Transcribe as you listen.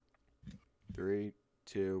Three,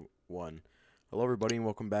 two, one. Hello, everybody, and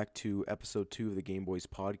welcome back to episode 2 of the Game Boys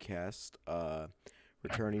podcast.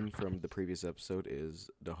 Returning from the previous episode is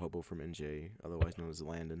the hobo from NJ, otherwise known as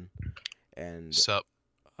Landon, and Sup?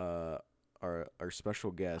 our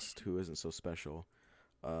special guest, who isn't so special,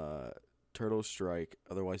 Turtle Strike,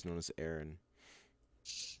 otherwise known as Aaron.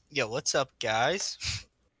 Yo, what's up, guys?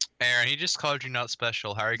 Aaron, he just called you not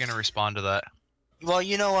special. How are you going to respond to that? Well,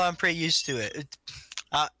 you know what? I'm pretty used to it.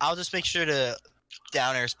 I'll just make sure to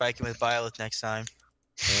down air spike him with Byleth next time.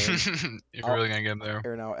 Aaron, If you're really going to get him there.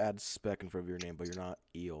 Aaron, I'll add spec in front of your name, but you're not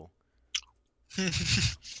eel.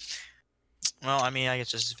 Well, I mean, I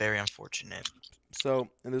guess this is very unfortunate. So,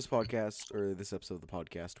 in this podcast, or this episode of the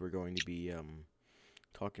podcast, we're going to be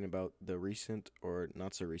talking about the recent, or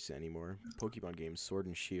not so recent anymore, Pokemon games, Sword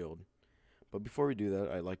and Shield. But before we do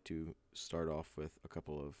that, I'd like to start off with a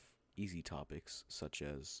couple of easy topics, such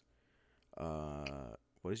as,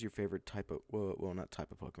 what is your favorite type of, well, not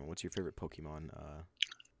type of Pokemon, what's your favorite Pokemon?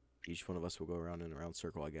 Each one of us will go around in a round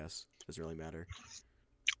circle, I guess. Doesn't really matter.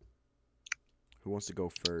 Who wants to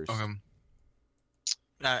go first? Okay.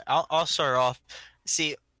 I'll start off.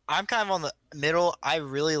 See, I'm kind of on the middle. I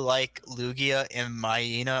really like Lugia and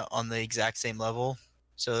Myena on the exact same level.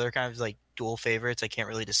 So they're kind of like dual favorites. I can't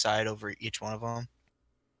really decide over each one of them.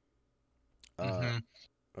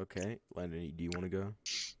 Okay, Landon, do you want to go?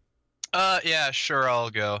 Yeah, sure, I'll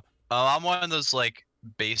go. I'm one of those, like,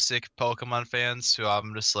 basic Pokemon fans who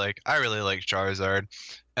I'm just like, I really like Charizard.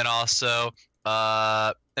 And also,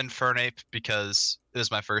 Infernape, because it was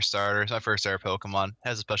my first starter. It's my first starter Pokemon. It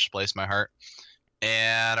has a special place in my heart.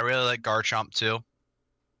 And I really like Garchomp, too.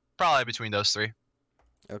 Probably between those three.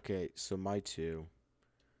 Okay, so my two.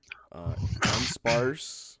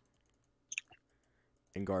 Dunsparce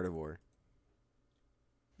and Gardevoir.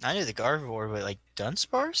 I knew the Gardevoir, but like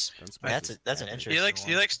Dunsparce? Dunsparce is That's an epic. interesting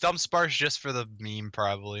He likes Dumpsparce just for the meme,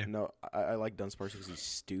 probably. No, I like Dunsparce because he's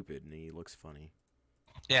stupid and he looks funny.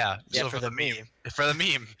 Yeah, Yeah, so for the meme. For the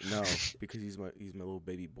meme. No, because he's my little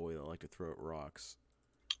baby boy that I like to throw at rocks.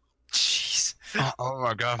 Jeez. Oh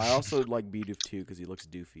my god. I also like Bidoof too because he looks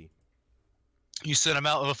doofy. You sent him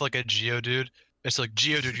out with like a Geodude. It's like,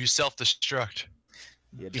 Geodude, you self-destruct.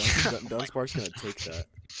 Yeah, Dunsparce gonna take that.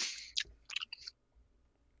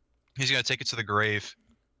 He's gonna take it to the grave.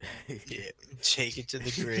 Yeah, take it to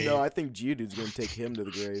the grave. No, I think Geodude's gonna take him to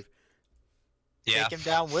the grave. Yeah. Take him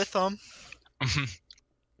down with him.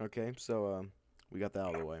 Okay, so we got that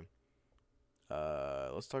out of the way.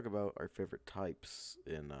 Let's talk about our favorite types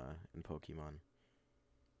in Pokemon.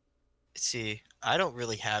 See, I don't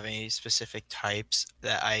really have any specific types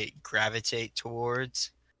that I gravitate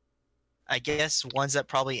towards. I guess ones that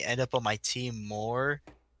probably end up on my team more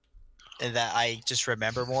and that I just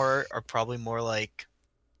remember more are probably more like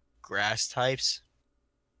grass types.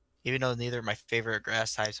 Even though neither are my favorite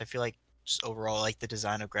grass types, I feel like just overall I like the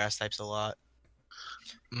design of grass types a lot.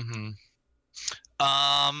 I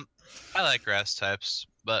like grass types,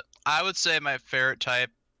 but I would say my favorite type.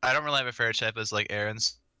 I don't really have a favorite type, as like Aaron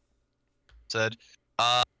said.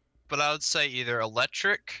 But I would say either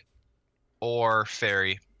electric or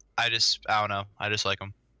fairy. I don't know. I just like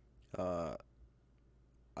them.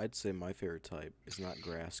 I'd say my favorite type is not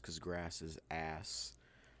grass because grass is ass.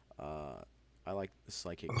 I like the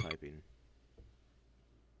psychic typing.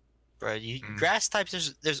 Bro, grass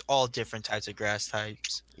types. There's all different types of grass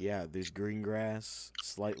types. Yeah, there's green grass,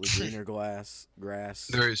 slightly greener grass.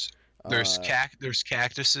 There's uh,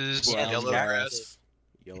 cactuses, Yeah, brown yellow grass.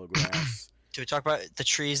 yellow grass. Do we talk about the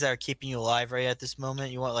trees that are keeping you alive right at this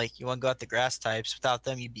moment? You want to go out the grass types. Without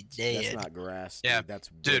them, you'd be dead. That's not grass. Dude. Yeah,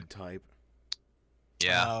 That's wood dude. type.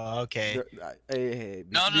 Yeah. Oh, okay. Hey.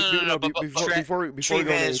 No, but Before we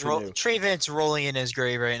go into anything new. Treevent's rolling in his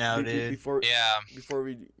grave right now, dude. Before Yeah.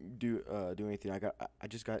 we do anything, I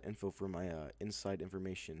just got info from my inside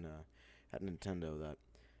information at Nintendo that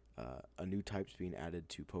a new type's being added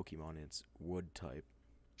to Pokemon. It's wood type.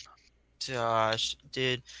 Gosh,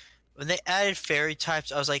 dude. When they added fairy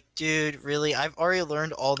types, I was like, dude, really? I've already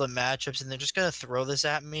learned all the matchups, and they're just gonna throw this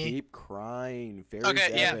at me. Keep crying. Fairy's Okay,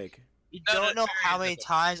 yeah. epic. You No, don't know how fairies many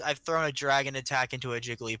times I've thrown a dragon attack into a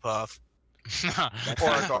Jigglypuff. That's Or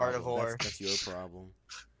your a problem. Gardevoir. That's your problem.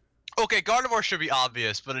 Okay, Gardevoir should be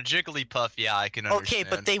obvious, but a Jigglypuff, yeah, I can understand. Okay,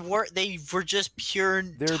 but they were just pure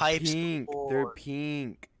They're types. pink. before. They're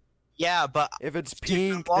pink. Yeah, but If it's Dude, for the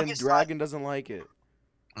pink, then longest Dragon doesn't like it.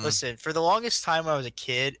 listen, for the longest time when I was a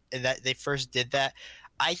kid and that they first did that,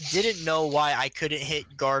 I didn't know why I couldn't hit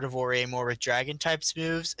Gardevoir anymore with Dragon types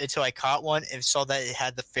moves until I caught one and saw that it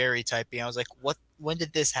had the Fairy typing. I was like, "What? When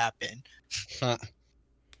did this happen?"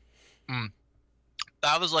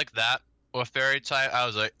 I was like that with fairy type, I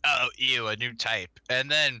was like, oh, ew, a new type. And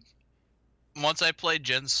then once I played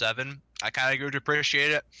Gen 7, I kind of grew to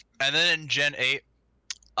appreciate it. And then in Gen 8,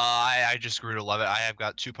 I just grew to love it. I have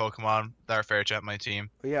got 2 Pokemon that are fairy type on my team.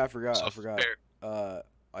 Oh, yeah, I forgot. So I forgot. fair-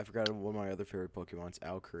 I forgot one of my other favorite Pokemon's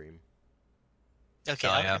Alcream. Okay,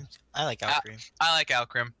 Oh, yeah. I like Alcream. I like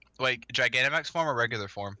Alcrim. Wait, Gigantamax form or regular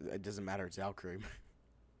form? It doesn't matter. It's Alcream.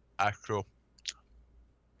 Actual.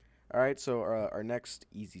 All right. So our next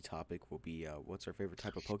easy topic will be what's our favorite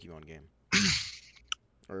type of Pokemon game,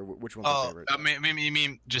 or which one's our favorite? You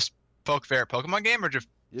mean just favorite Pokemon game or just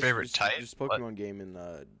favorite type? Just Pokemon game in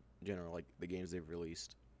general, like the games they've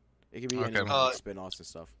released. It can be any Okay. spin-offs and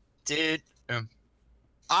stuff. Dude, Yeah.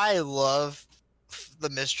 I love the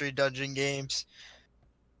Mystery Dungeon games.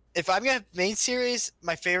 If I'm gonna have main series,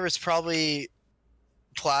 my favorite's probably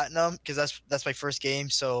Platinum because that's my first game,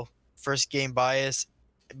 so first game bias.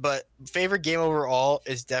 But favorite game overall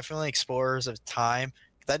is definitely Explorers of Time.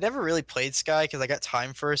 'Cause I never really played Sky because I got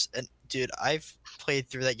Time first, and dude, I've played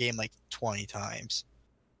through that game like 20 times.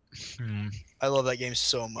 Hmm. I love that game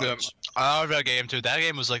so much. Yeah. I love that game too. That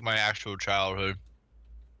game was like my actual childhood.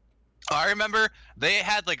 I remember they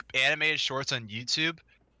had like animated shorts on YouTube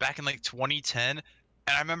back in like 2010, and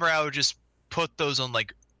I remember I would just put those on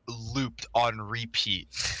like looped on repeat.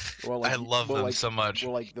 Well, I love them so much.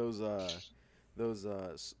 Well, like those like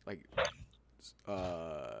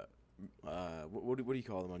what do you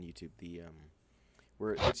call them on YouTube? The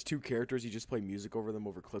where it's 2 characters, you just play music over them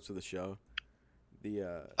over clips of the show.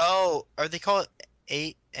 The Oh, are they called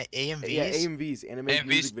AMVs? yeah, AMVs, animated AMVs.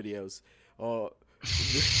 music videos.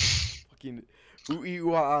 Fucking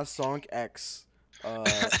Ui Song X.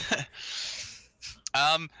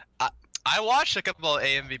 I watched a couple of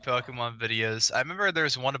AMV Pokemon videos. I remember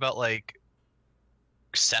there's one about like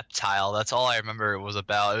Sceptile. That's all I remember it was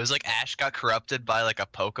about. It was like Ash got corrupted by like a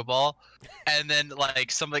Pokeball, and then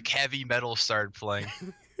like some like heavy metal started playing.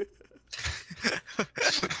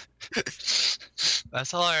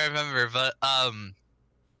 That's all I remember. But I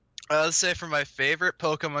would say for my favorite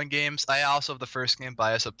Pokemon games, I also have the first game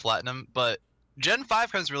bias of Platinum, but Gen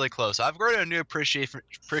 5 comes really close. I've grown a new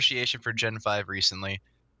appreciation for Gen 5 recently,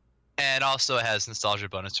 and also it has nostalgia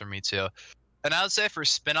bonus for me too. And I would say for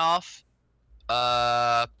spin-off,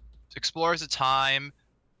 Explorers of Time,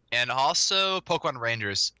 and also Pokemon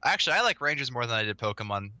Rangers. Actually, I like Rangers more than I did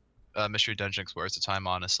Pokemon Mystery Dungeon Explorers of Time,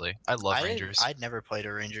 honestly. I love Rangers. I'd never played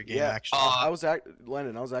a Ranger game Yeah, actually.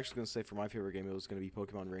 Landon. I was actually gonna say for my favorite game, it was gonna be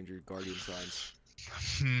Pokemon Ranger Guardian Signs.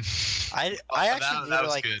 I actually that need to was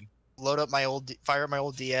like good. fire up my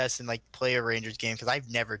old DS and like play a Rangers game because I've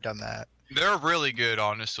never done that. They're really good,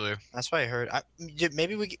 honestly. That's what I heard.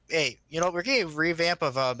 Maybe hey, we're getting a revamp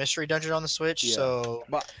of Mystery Dungeon on the Switch, Yeah. so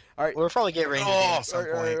But all right, we'll probably get Ranger game at some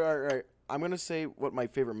all point. right. I'm gonna say what my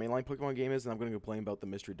favorite mainline Pokemon game is, and I'm gonna complain about the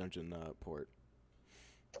Mystery Dungeon port.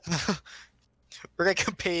 We're gonna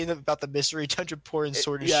complain about the Mystery Dungeon port and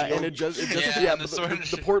Sword and Yeah, Shield. and it just Yeah, yeah, and but the Sword and the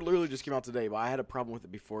Shield. port literally just came out today, but I had a problem with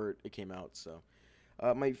it before it came out. So,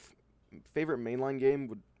 my favorite mainline game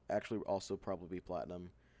would actually also probably be Platinum,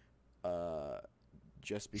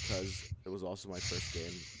 just because it was also my first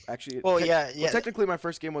game. Actually, Well, yeah. technically my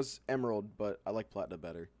first game was Emerald, but I like Platinum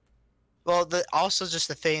better. Well, also just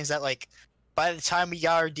the thing is that like by the time we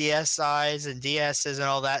got our DSIs and DSs and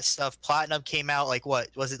all that stuff, Platinum came out like what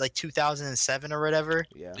was it like 2007 or whatever?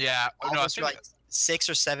 Yeah. Yeah. No, I Almost think like 6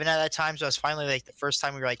 or 7 at that time. So it was finally like the first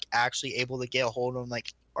time we were like actually able to get a hold of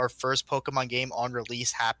like our first Pokemon game on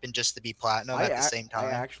release happened just to be Platinum at the same time.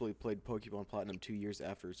 I actually played Pokemon Platinum 2 years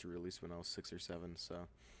after its release when I was 6 or 7. So.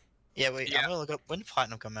 Yeah, wait. Yeah. I'm gonna look up when did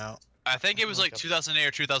Platinum come out. I think it was like 2008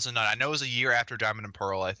 or 2009. I know it was a year after Diamond and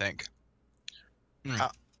Pearl, I think.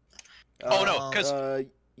 Oh, no, 'cause-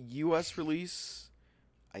 U.S. release,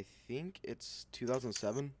 I think it's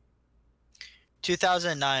 2007.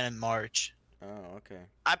 2009 in March. Oh, okay.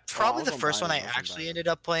 Probably was the on first one I Diamond, I was on actually Diamond. ended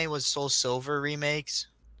up playing was Soul Silver remakes.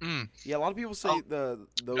 Yeah, a lot of people say Oh. those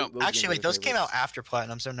No, games Actually, are wait, their those came out favorites. after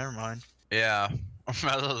Platinum, so never mind. Yeah. I'm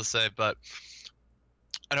not able to say, but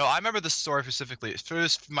I know I remember the story specifically. It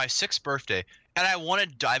was my 6th birthday, and I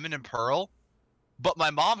wanted Diamond and Pearl, but my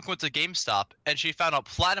mom went to GameStop and she found out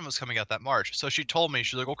Platinum was coming out that March. So she told me,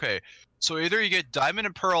 she's like, okay, so either you get Diamond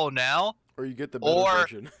and Pearl now, Or you get the better or-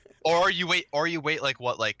 version. or you wait like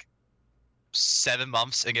what, like 7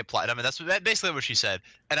 months and get Platinum, and that's basically what she said.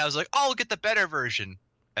 And I was like, oh, I'll get the better version.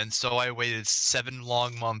 And so I waited 7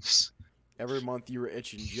 long months. Every month you were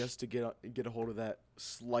itching just to get a hold of that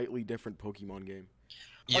slightly different Pokemon game.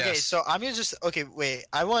 Okay, Yes. so I'm gonna just wait.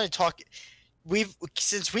 I want to talk.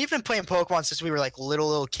 Since we've been playing Pokemon since we were like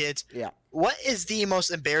little kids. Yeah. What is the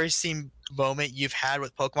most embarrassing moment you've had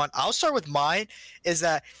with Pokemon. I'll start with mine. Is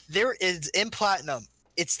that there is in Platinum?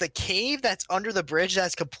 It's the cave that's under the bridge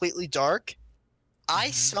that's completely dark. I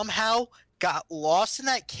Mhm. somehow got lost in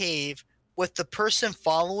that cave with the person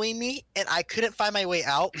following me, and I couldn't find my way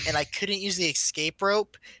out, and I couldn't use the escape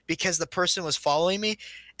rope because the person was following me,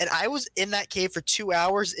 and I was in that cave for 2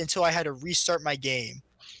 hours until I had to restart my game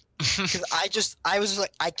because I was just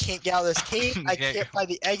like, I can't get out of this cave. I Okay. can't find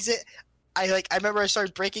the exit. I remember I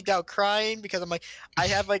started breaking down crying because I'm like, I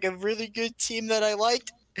have like a really good team that I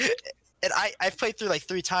liked. And I've played through like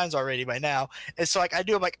 3 times already by now. And so like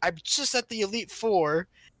I'm just at the Elite Four,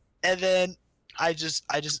 and then I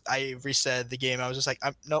reset the game. I was just like,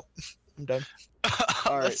 nope, I'm done.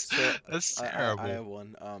 All right, that's, so that's I terrible. have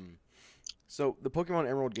one. So the Pokemon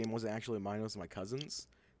Emerald game wasn't actually mine; it was my cousin's.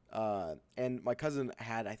 And my cousin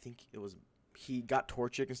had, I think he got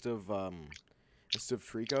Torchic instead of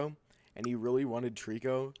Trico, and he really wanted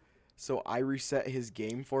Trico, so I reset his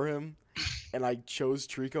game for him, and I chose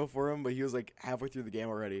Trico for him, but he was like halfway through the game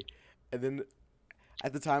already, and then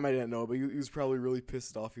at the time I didn't know, but he was probably really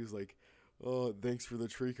pissed off. He was like, "Oh, thanks for the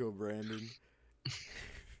Trico, Brandon."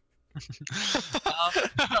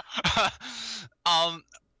 um,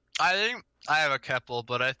 I think I have a couple,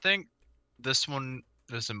 but I think this one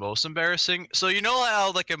is the most embarrassing. So you know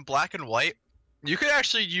how like in Black and White, you could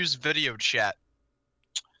actually use video chat.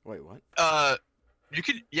 Wait, what? You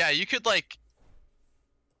could like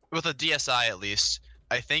with a DSi at least.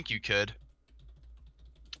 I think you could.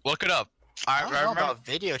 Look it up. I don't know remember. about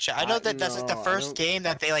video chat. I know that that's like the No, I first don't- game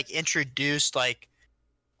that they like introduced like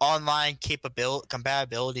online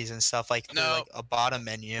compatibilities and stuff like through No. like a bottom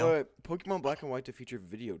menu. Wait, Pokemon Black and White to feature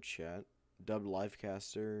video chat, dubbed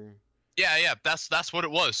livecaster. Yeah, that's what it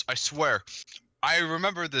was. I swear. I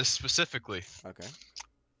remember this specifically. Okay.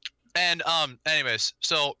 And anyways,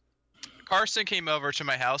 so Carson came over to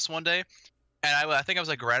my house one day, and I think I was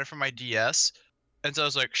like grabbing from my DS, and so I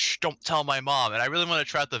was like, "Shh, don't tell my mom." And I really want to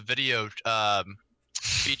try out the video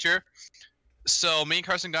feature. So me and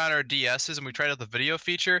Carson got on our DSs and we tried out the video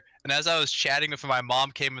feature. And as I was chatting with him, my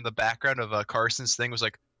mom came in the background of Carson's thing, was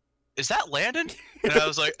like, "Is that Landon?" And I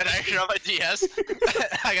was like, and I showed my DS.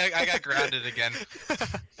 I got grounded again.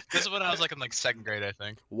 This is when I was like in like 2nd grade, I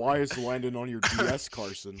think. Why is Landon on your DS,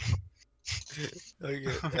 Carson?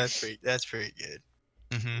 Okay, that's pretty good.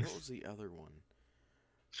 Mm-hmm. What was the other one?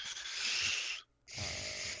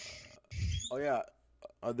 Oh yeah,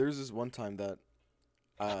 there's this one time that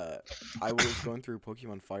I was going through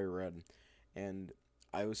Pokemon Fire Red, and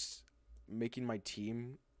I was making my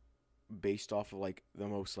team based off of like the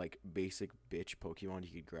most like basic bitch Pokemon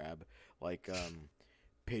you could grab, like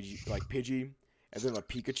Pidgey, and then a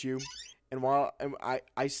Pikachu. And while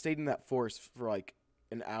I stayed in that forest for like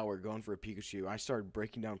an hour going for a Pikachu, I started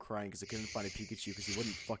breaking down crying because I couldn't find a Pikachu because he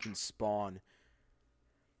wouldn't fucking spawn.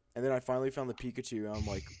 And then I finally found the Pikachu, and I'm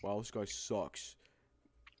like, wow, this guy sucks.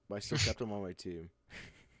 But I still kept him on my team.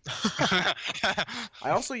 I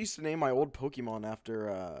also used to name my old Pokemon after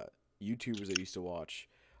YouTubers I used to watch.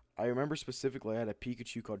 I remember specifically I had a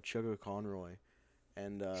Pikachu called Chugga Conroy,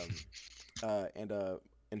 and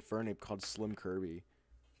Infernape called Slim Kirby.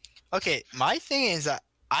 Okay, my thing is that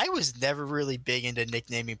I was never really big into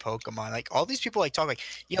nicknaming Pokemon. Like all these people like talk like,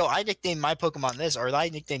 yo, I nicknamed my Pokemon this or I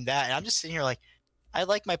nicknamed that, and I'm just sitting here like, I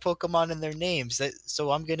like my Pokemon and their names,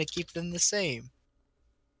 so I'm gonna keep them the same.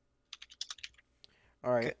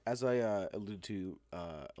 All right, Okay. as I alluded to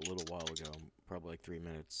a little while ago, probably like 3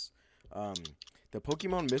 minutes, the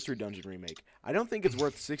Pokemon Mystery Dungeon remake. I don't think it's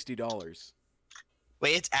worth $60.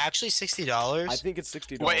 Wait, it's actually I $60. think it's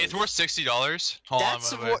 $60. Wait, it's worth $60. Hold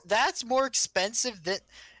That's on, wait. that's more expensive than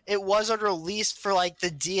it was on release for like the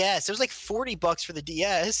DS. It was like $40 for the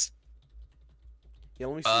DS. Yeah,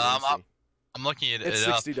 let me see. Let me see. I'm looking at It's it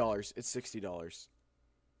up. $60. It's $60.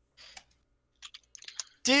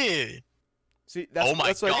 Dude, See, that's Oh my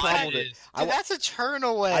that's what I god, cobbled it it. is. I, that's a turn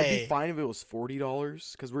away. I'd be fine if it was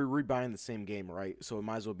 $40 because we're rebuying the same game, right? So it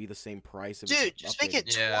might as well be the same price. If Dude, it's just make updated.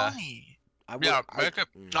 it Yeah. 20. I would, Yeah, I, make it.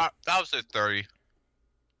 mm. I would say 30.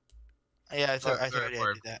 Yeah, I Sorry, think I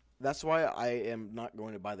sorry, did that. That's why I am not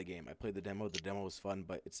going to buy the game. I played the demo. The demo was fun,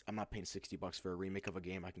 but I'm not paying $60 for a remake of a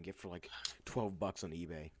game I can get for like $12 on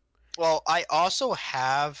eBay. Well, I also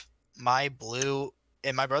have my blue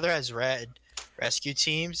and my brother has red rescue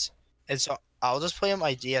teams, and so I'll just play on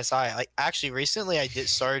my DSi. Like actually, recently I did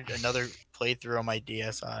start another playthrough on my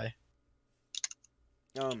DSi.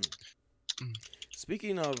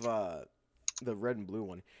 Speaking of the red and blue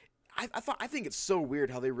one, I think it's so weird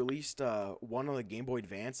how they released one on the Game Boy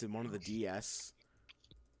Advance and one on the DS.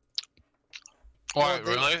 Well, Wait,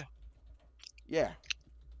 they- really? Yeah,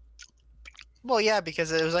 Well, yeah,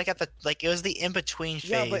 because it was like it was the in between phase.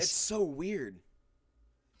 Yeah, but it's so weird.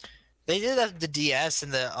 They did that with the DS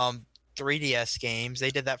and the 3DS games.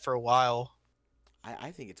 They did that for a while.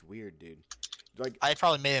 I think it's weird, dude. Like I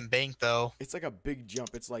probably made him bank though. it's like a big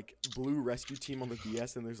jump. It's like blue rescue team on the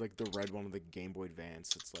DS, and there's like the red one on the Game Boy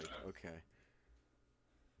Advance. It's like okay.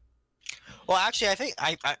 Well, actually, I think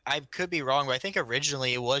I could be wrong, but I think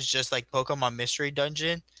originally it was just like Pokemon Mystery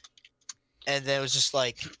Dungeon, and then it was just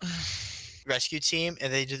like Rescue Team,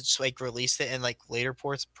 and they just like released it, and like later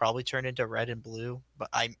ports probably turned into Red and Blue. But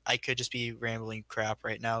I could just be rambling crap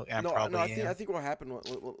right now. And No, I probably no. am. I think what happened.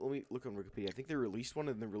 Let me look on Wikipedia. I think they released one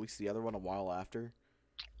and then released the other one a while after.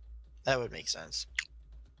 That would make sense.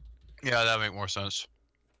 Yeah, that would make more sense.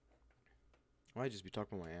 I might just be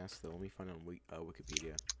talking my ass though. Let me find it on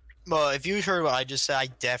Wikipedia. Well, if you heard what I just said, I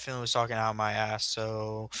definitely was talking out my ass.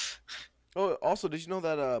 So, Oh, also, did you know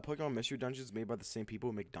that Pokemon Mystery Dungeon is made by the same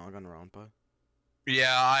people who make Danganronpa?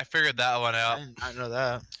 Yeah, I figured that one out. I didn't know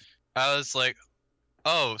that. I was like,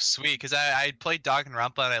 oh, sweet, because I played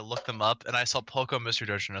Danganronpa and I looked them up and I saw Pokemon Mystery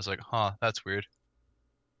Dungeon. I was like, huh, that's weird.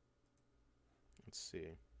 Let's see.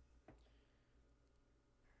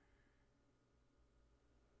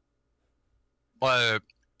 What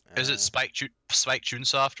is Uh, it? Spike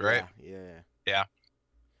Chunsoft, right? Yeah. Yeah.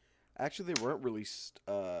 Actually, they weren't released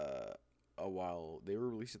a while. They were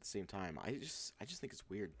released at the same time. I just think it's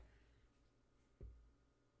weird.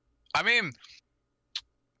 I mean,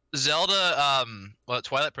 Zelda,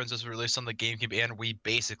 Twilight Princess was released on the GameCube and Wii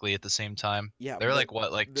basically at the same time. Yeah, They're but like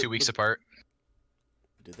what, like the- 2 weeks the- apart?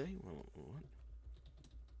 Did they? What?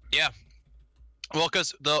 Well,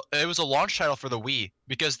 because it was a launch title for the Wii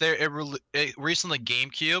because it recently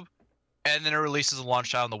GameCube, and then it releases a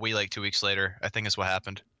launch title on the Wii like 2 weeks later. I think is what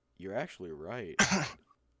happened. You're actually right.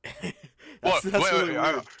 What? That's Wait, really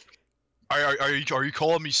wait, weird. Are you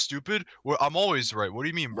calling me stupid? Well, I'm always right. What do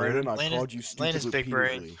you mean, Brandon? Brandon, I Landon- called you stupid Landon's big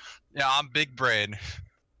brain. repeatedly. Yeah, I'm big brain.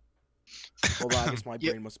 Well, I guess my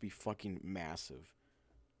Yeah. brain must be fucking massive.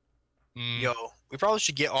 Mm, Yo, we probably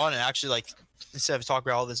should get on and actually like instead of talking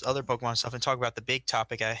about all this other Pokemon stuff and talk about the big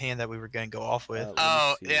topic at hand that we were going to go off with. Let me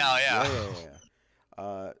Oh, see.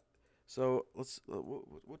 yeah. So let's.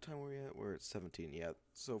 What time are we at? We're at 17. Yeah.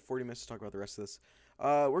 So 40 minutes to talk about the rest of this.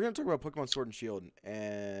 We're gonna talk about Pokemon Sword and Shield,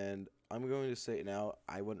 and I'm going to say it now.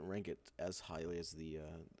 I wouldn't rank it as highly as the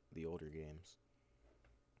older games.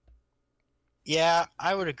 Yeah,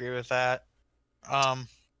 I would agree with that. I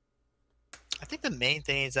think the main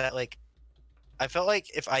thing is that like I felt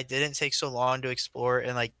like if I didn't take so long to explore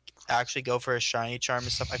and like actually go for a shiny charm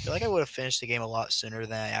and stuff, I feel like I would have finished the game a lot sooner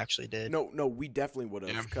than I actually did. No, we definitely would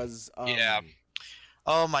have, Yeah. because Yeah.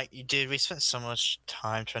 Oh my, dude, we spent so much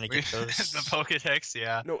time trying to get those. the Pokedex,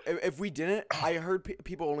 yeah. No, if we didn't, I heard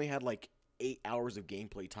people only had like 8 hours of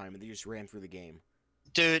gameplay time, and they just ran through the game.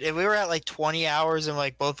 Dude, if we were at like 20 hours and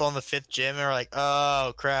like both on the 5th gym and we're like,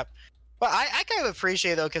 oh crap. But I kind of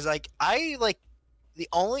appreciate it though, because like I like the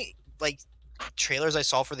only like trailers I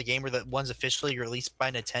saw for the game were the ones officially released by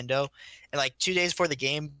Nintendo, and like 2 days before the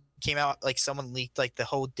game came out, like someone leaked like the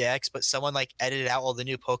whole dex, but someone like edited out all the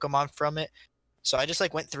new Pokemon from it. So I just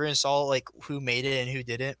like went through and saw like who made it and who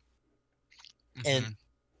didn't. And Mhm.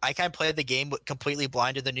 I kind of played the game with completely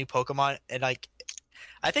blind to the new Pokemon, and like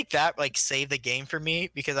I think that like saved the game for me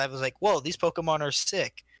because I was like, whoa, these Pokemon are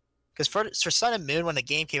sick. Because for Sun and Moon, when the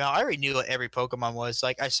game came out, I already knew what every Pokemon was.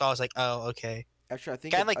 Like I saw, I was like, oh, okay. Actually, I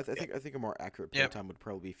think Kinda like- I think a more accurate Yep. playtime would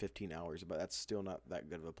probably be 15 hours, but that's still not that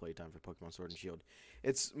good of a playtime for Pokemon Sword and Shield.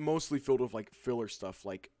 It's mostly filled with like filler stuff,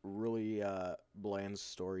 like really bland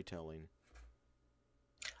storytelling.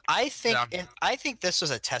 I think, Yeah. and I think this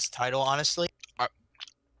was a test title, honestly.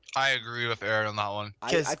 I agree with Aaron on that one.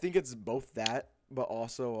 I 'Cause- think it's both that, but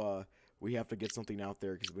also we have to get something out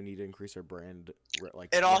there because we need to increase our brand.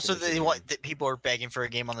 And also, recognition. they want that people are begging for a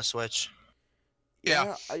game on the Switch.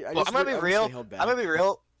 Yeah. I Well, just I'm gonna be I wish they real. held I'm back. gonna be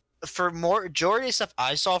real. For majority of stuff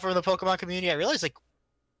I saw from the Pokemon community, I realized like,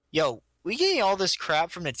 yo, we getting all this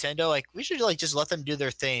crap from Nintendo. Like, we should like just let them do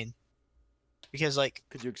their thing. Because like,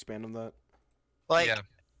 Could you expand on that? Yeah.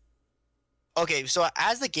 okay, so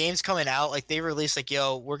as the game's coming out, like they released like,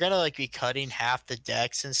 yo, we're gonna like be cutting half the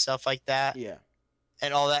decks and stuff like that, Yeah.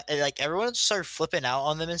 and all that. And, like everyone started flipping out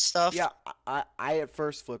on them and stuff. Yeah. I at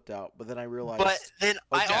first flipped out, but then I realized. But then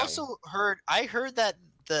I Okay. also heard that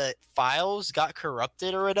the files got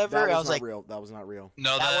corrupted or whatever. that was I was not like, real. That was not real.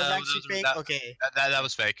 No, that was that actually fake. that, Okay, that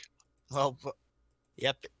was fake. well,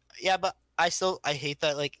 yep, yeah, but I hate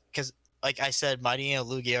that like because like I said, Mighty and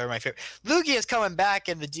Lugia are my favorite. Lugia is coming back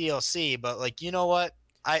in the DLC, but like you know what?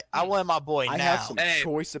 I want my boy I now. have some Hey.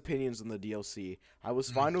 choice opinions on the DLC. I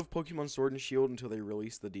was fine with Pokemon Sword and Shield until they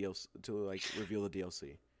released the DLC, until like reveal the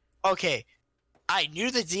DLC. Okay, I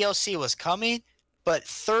knew the DLC was coming, but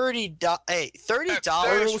 $30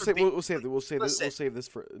 Dollars for being We'll save Listen. we'll save this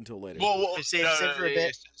for until later. Whoa, Save for a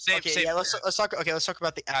bit. Okay, yeah, let's talk. Okay, let's talk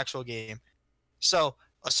about the actual game. So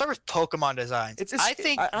let's start with Pokemon designs. I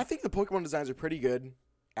think the Pokemon designs are pretty good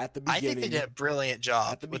at the beginning. they did a brilliant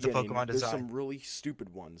job at the with beginning. the Pokemon There's design. some really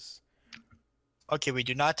stupid ones. Okay, we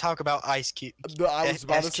do not talk about Ice Cube. I was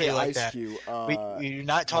about to SK say like Ice that. Cube. We do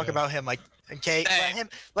not talk yeah. about him like. Okay,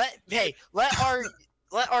 Hey.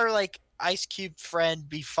 let our like Ice Cube friend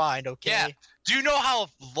be fine. Okay. Yeah. Do you know how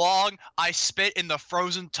long I spent in the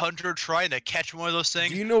frozen tundra trying to catch one of those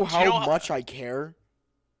things? Do you know how know much I care?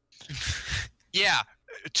 Yeah,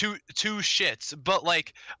 two shits. But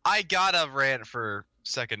like, I gotta rant for a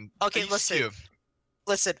second. Okay, Ice listen. Cube.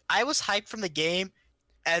 Listen, I was hyped from the game,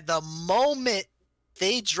 and the moment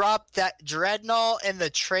they dropped that Dreadnought in the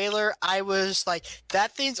trailer, I was like,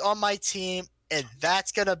 that thing's on my team, and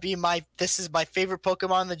that's gonna be this is my favorite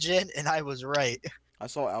Pokemon in the gen, and I was right. I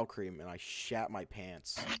saw Alcream and I shat my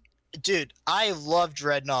pants. Dude, I love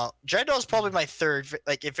Dreadnought. Dreadnought's probably my third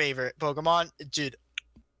favorite Pokemon. Dude.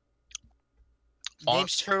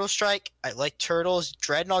 Name's Turtle Strike. I like turtles.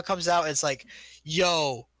 Dreadnought comes out, it's like,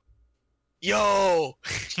 yo.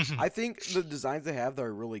 I think the designs they have that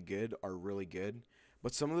are really good,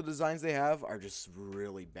 but some of the designs they have are just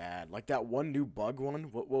really bad. Like that one new bug one.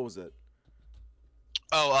 What was it?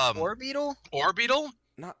 Oh, Orbeetle? Orbeetle?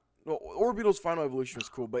 Well, Orbeetle's final evolution was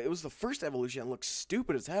cool, but it was the first evolution and looked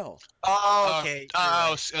stupid as hell. Oh, okay. you're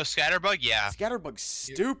right. Scatterbug? Yeah. Scatterbug's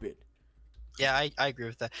stupid. Yeah, I agree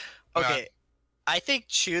with that. Okay. Okay. I think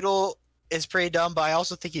Choodle is pretty dumb, but I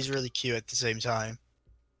also think he's really cute at the same time.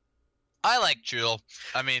 I like Jewel.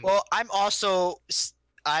 I mean, Well, I'm also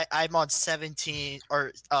I'm on 17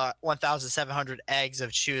 or 1,700 eggs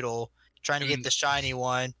of Choodle, trying to get the shiny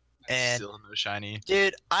one. And still no shiny.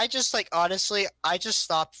 dude, I just honestly, I just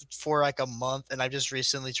stopped for like a month, and I just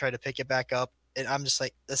recently tried to pick it back up, and I'm just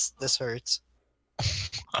like, this hurts.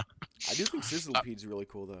 I do think Sizzlepede's really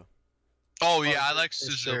cool though. Oh yeah, I for- like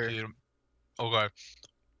for sure. Sizzlipede. Okay.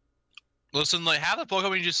 Listen, like half the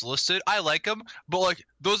Pokemon you just listed, I like them, but like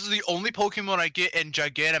those are the only Pokemon I get in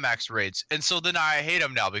Gigantamax raids, and so then I hate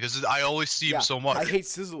them now because I always see them so much. I hate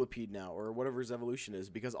Sizzlepede now, or whatever his evolution is,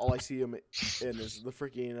 because all I see him in is the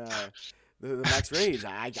freaking the max rage.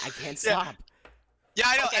 I can't stop. Yeah,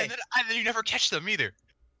 I know, Okay. and then you never catch them either.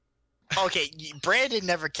 Okay, Brandon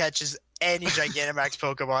never catches any Gigantamax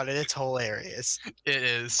Pokemon, and it's hilarious. It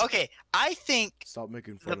is. Okay, I think. Stop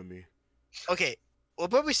making fun of me. Okay,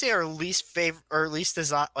 what would we say our least favorite or least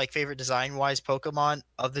design, favorite design wise Pokemon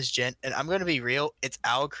of this gen? And I'm gonna be real, it's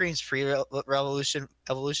Alcream's pre-revolution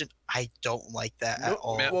evolution. I don't like that at Nope.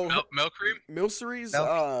 all. Well, Milkream? Milcery's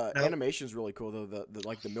Nope. animation's really cool though. The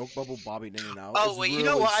like the milk bubble bobbing in and out. Oh is wait, really you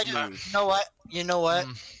know what? smooth. You know what?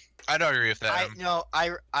 I don't agree with that.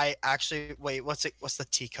 I actually wait. What's the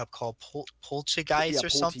teacup called? Poltergeist or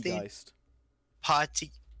something? Poltegeist.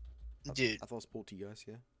 Potty, dude. I thought it was Poltegeist,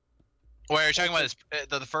 yeah. Wait, are you talking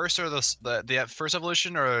about the first or the first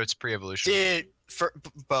evolution or its pre-evolution? Dude, for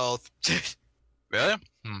both. Really?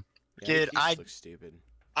 Yeah, Dude, he just I- looks stupid.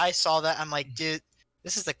 I saw that. I'm like, dude,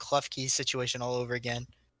 this is the Klefki situation all over again.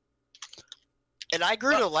 And I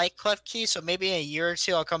grew to like Klefki, so maybe in a year or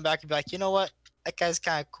two I'll come back and be like, you know what? That guy's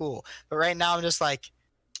kind of cool. But right now I'm just like,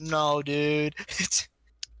 no, dude.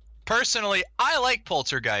 Personally, I like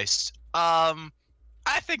Poltergeist.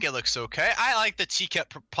 I think it looks okay. I like the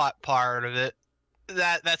teacup part of it.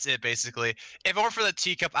 That's it basically. If it weren't for the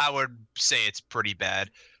teacup, I would say it's pretty bad.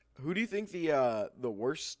 Who do you think the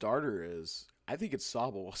worst starter is? I think it's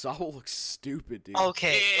Sobble. Sobble looks stupid, dude.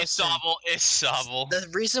 Okay, It's listen, Sobble. It's Sobble. the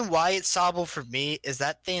reason why it's Sobble for me is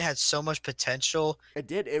that thing had so much potential. It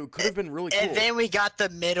did. It could have been really cool. And then we got the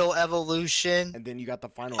middle evolution. And then you got the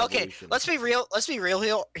final Okay, evolution. let's be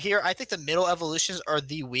real here. I think the middle evolutions are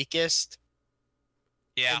the weakest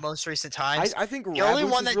Yeah. in most recent times. I think The only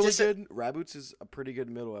Raboots one is that really dis- good. Raboots is a pretty good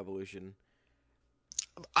middle evolution.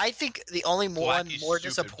 I think the only one Wacky more stupid.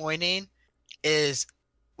 disappointing is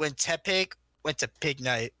when Tepig went to Pig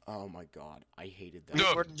Knight. Oh my god, I hated that.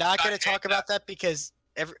 No. We're not I going hate to talk about that because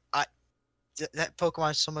that Pokemon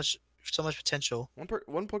has so much potential.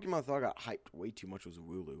 One Pokemon I thought got hyped way too much was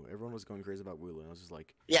Wooloo. Everyone was going crazy about Wooloo, and I was just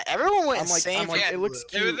like, Yeah, everyone went I'm like, insane. for yeah, it looks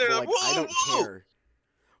Wooloo. cute, They're but like, like, I "Whoa, don't whoa." care.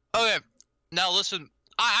 Okay. Now listen,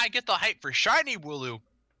 I get the hype for shiny Wooloo,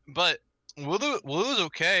 but Wooloo's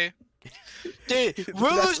okay. Dude, That's-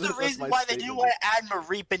 Wooloo's the that's reason my why they statement, didn't want to add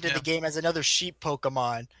Mareep into Yeah. the game as another sheep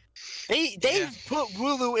Pokemon. They Yeah. put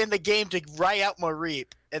Wooloo in the game to write out Mareep,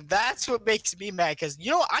 and that's what makes me mad. Cause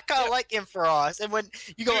I kind of Yeah. like Ampharos, and when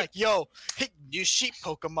you go Dude. like, "Yo, new sheep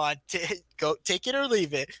Pokemon, go take it or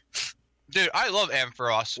leave it." Dude, I love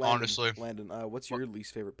Ampharos, honestly. Landon, what's your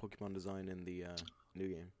least favorite Pokemon design in the new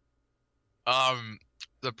game?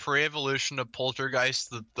 The pre-evolution of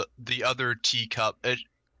Poltergeist, the other teacup.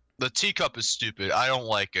 The teacup is stupid. I don't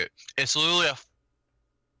like it. It's literally a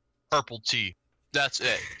purple tea. That's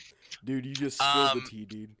it. Dude, you just spilled the Um, tea,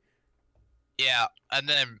 dude. Yeah, and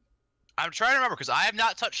then I'm trying to remember because I have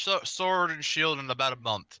not touched Sword and Shield in about a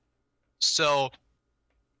month, so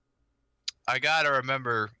I gotta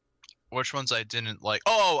remember which ones I didn't like.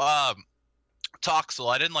 Toxel.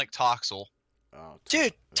 I didn't like Toxel. Oh,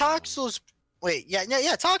 Dude, Toxel's. Wait, yeah,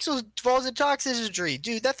 Toxel falls in Toxicity.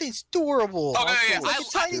 Dude, that thing's adorable. Okay, yeah, It's like a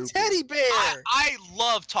tiny stupid. teddy bear. I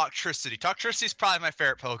love Toxtricity. Toxtricity is probably my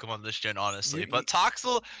favorite Pokemon this gen, honestly. You- But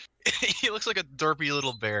Toxel, he looks like a derpy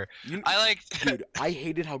little bear. You, I like. dude, I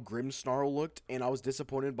hated how Grimmsnarl looked, and I was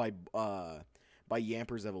disappointed by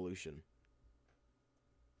Yamper's evolution.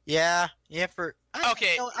 Yeah,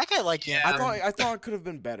 Okay, I kind of like yeah. Yamper. I thought it could have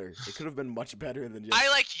been better. It could have been much better than just. I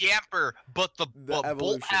like Yamper, but the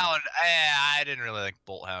evolution. Bolthound. I didn't really like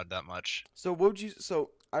Bolthound that much. So what would you? So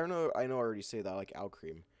I don't know. I know I already say that I like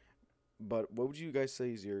Alcreme, but what would you guys say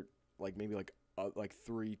is your maybe like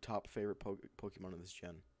 3 top favorite Pokemon of this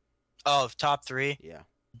gen? Oh, top 3. Yeah.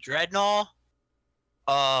 Dreadnought,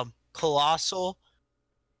 Colossal,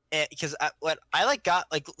 because I got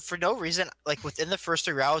for no reason, like within the first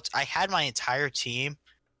 3 routes, I had my entire team,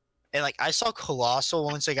 and like I saw Colossal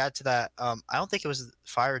once I got to that. I don't think it was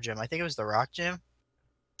Fire Gym. I think it was the Rock Gym.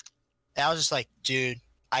 And I was just like, dude,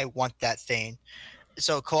 I want that thing.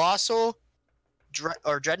 So Colossal,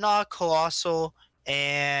 Dreadnought, Colossal,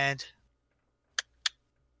 and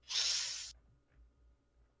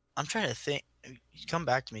I'm trying to think. Come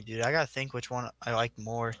back to me, dude. I gotta think which one I like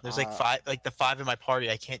more. There's like 5, like the 5 in my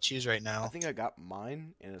party. I can't choose right I now. think I got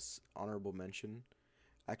mine in honorable mention.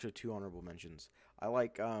 Actually, 2 honorable mentions. I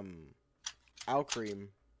like Alcreme,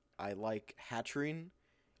 I like Hatterene,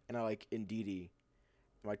 and I like Indeedee.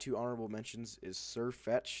 My 2 honorable mentions is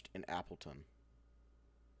Surfetched and Appleton.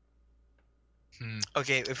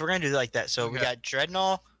 Okay, if we're gonna do it like that, so we Okay. got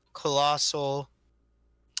Dreadnought, Colossal.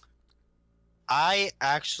 I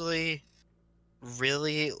actually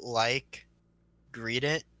really like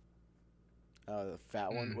Greedent. The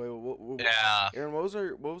fat one. Mm. Wait, what, Yeah. Aaron, what was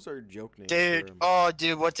our joke name? Dude, For him? oh,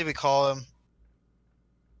 dude, what did we call him?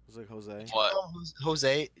 It was like Jose. What? Oh,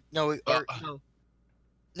 Jose? No,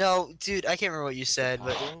 no, dude, I can't remember what you said,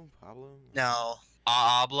 but Pablo. no,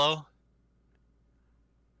 Ablo.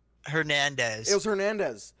 Hernandez. It was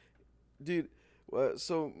Hernandez, dude.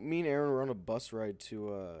 So me and Aaron were on a bus ride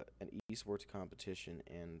to an esports competition,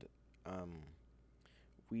 and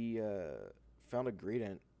we found a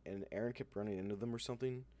Greedent, and Aaron kept running into them or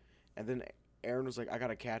something, and then Aaron was like, "I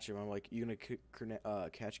gotta catch him." I'm like, "You gonna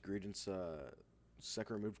catch Greedent's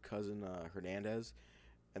second removed cousin Hernandez?"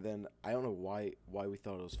 And then I don't know why we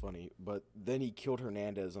thought it was funny, but then he killed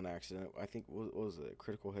Hernandez on accident. I think what was it, a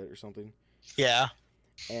critical hit or something? Yeah.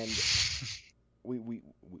 And we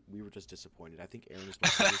were just disappointed. I think Aaron was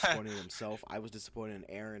mostly disappointed in himself. I was disappointed in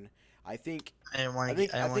Aaron. I think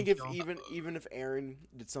if even if Aaron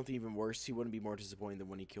did something even worse, he wouldn't be more disappointed than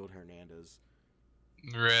when he killed Hernandez.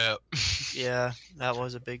 Rip. Yeah, that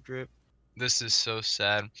was a big group. This is so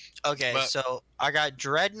sad. Okay, But- so I got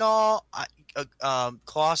Dreadnought,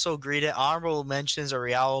 Colossal, Greedent, honorable mentions are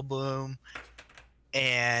Real Bloom,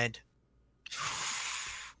 and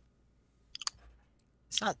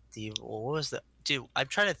it's not Devil. What was the dude? I'm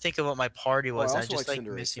trying to think of what my party was. I I also just like like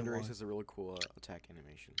Cinderace. missing Cinderace one. has a really cool attack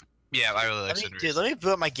animation. Yeah, I really like Let me, Cinderace. dude, let me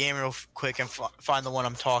put up my game real quick and find the one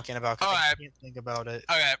I'm talking about. 'Cause I Alright. can't think about it.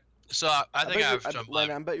 Okay, so I think I have some.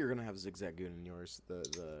 Landon, I bet you're gonna have Zigzagoon in yours. The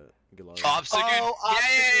Galarian. Obstagoon.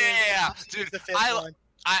 Yeah. Obstagoon's Dude, the fifth I one.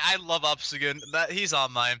 love Obstagoon. He's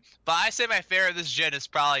on mine. But I say my favorite of this gen is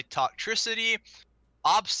probably Toxtricity.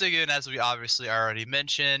 Obstagoon, as we obviously already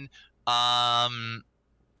mentioned. I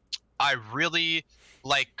really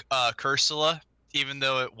like Cursula, even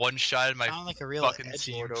though it one-shotted my Sound like a real fucking edgelord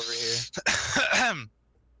team. over here.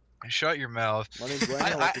 Shut your mouth. My name's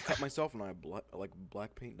Landon. I like I- to cut myself, and I like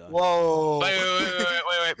black paint done. Whoa.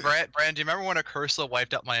 Wait, Brand, do you remember when a Cursula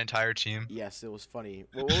wiped out my entire team? Yes, it was funny.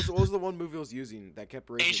 What was the one move it was using that kept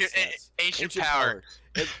raising its stats? Ancient Power.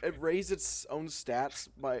 It raised its own stats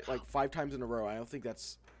by like 5 times in a row. I don't think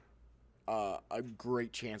that's a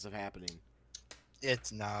great chance of happening.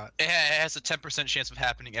 It's not. It has a 10% chance of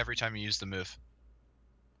happening every time you use the move.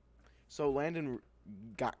 So Landon,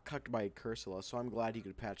 got cucked by Cursula, so I'm glad he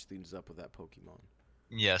could patch things up with that Pokemon.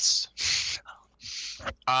 Yes.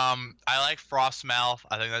 I like Frostmouth.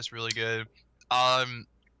 I think that's really good.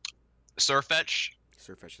 Surfetch.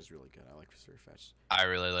 Surfetch is really good. I like Surfetch. I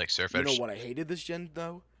really like Surfetch. You know what I hated this gen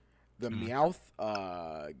though? The Hmm. Meowth,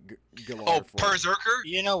 Galar Oh, form. Berserker.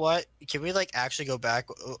 You know what? Can we like actually go back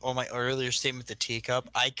on my earlier statement with the teacup?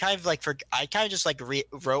 I kind of just like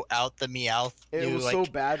wrote out the Meowth. It new, was like, so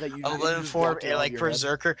bad that you 11 just form blocked it and out of like your head.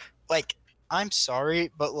 Berserker. Like, I'm sorry,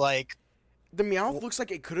 but like, The Meowth looks like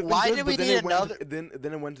it could have been Why good, did but we then need it went another-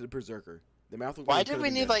 then it went to the Berserker. The Meowth looked why like it did could've we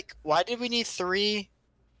been need good. why did we need three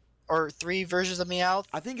versions of Meowth?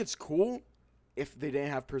 I think it's cool if they didn't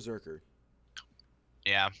have Berserker.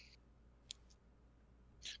 Yeah.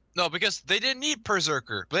 No, because they didn't need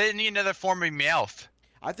Berserker. But they didn't need another form of Meowth.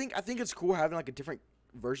 I think it's cool having like a different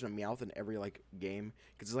version of Meowth in every like game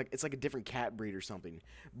because it's like a different cat breed or something.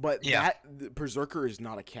 But Yeah. the Berserker is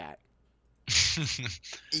not a cat.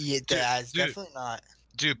 Yeah, Dude, that's dude. definitely not.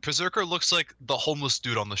 Dude, Berserker looks like the homeless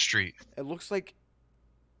dude on the street. It looks like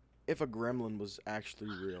if a gremlin was actually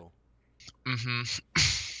real.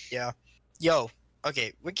 Mm-hmm. Yo,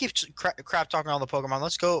 okay, we keep crap talking on the Pokemon.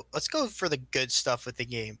 Let's go for the good stuff with the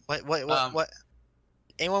game. What?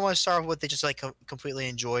 Anyone want to start with what they just like completely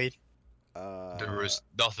enjoyed? There is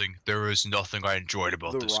nothing I enjoyed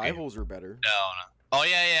about the this game. rivals are better. No. Oh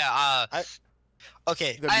yeah.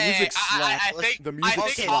 Okay. The music I slapped. think- The music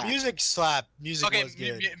Okay, slapped. music slap. Music Okay, was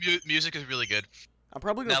good. music is really good. I'm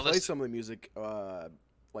probably gonna Now play listen- some of the music,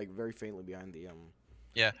 like very faintly behind the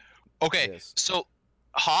Okay, this. so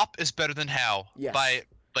Hop is better than How Yes. by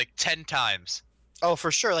like 10 times. Oh,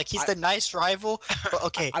 for sure. Like he's I- the nice rival. But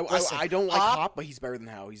okay, listen. I don't like Hop- Hop, but he's better than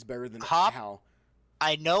How. He's better than Hop- How.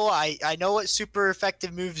 I know what super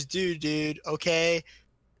effective moves do, dude. Okay.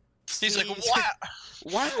 He's like, Please. wow,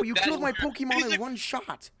 Wow, you That- killed my Pokemon he's in like- one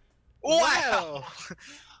shot. wow,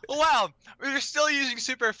 wow. We're still using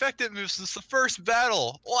super effective moves since the first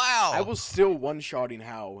battle. Wow. I was still one-shotting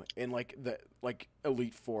How in like the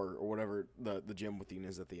Elite Four or whatever the gym with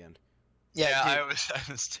is at the end. Yeah, dude.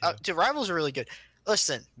 I was too. Dude, rivals are really good.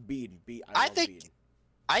 Listen, Bede. I love think- Bede.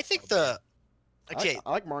 I think the okay.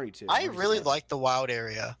 I like Marnie too. I Marnie's really nice. like the wild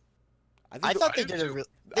area. I the- thought they I do did a too.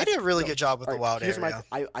 they did a really no, good job with the alright, wild here's area.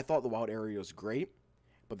 I thought the wild area was great,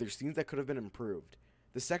 but there's things that could have been improved.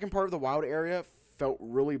 The second part of the wild area felt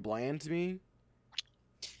really bland to me.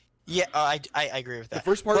 Yeah, I agree with The that.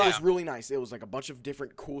 first part But- was really nice. It was like a bunch of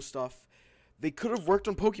different cool stuff. They could have worked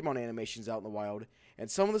on Pokemon animations out in the wild, and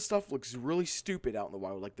some of the stuff looks really stupid out in the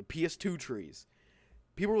wild, like the PS2 trees.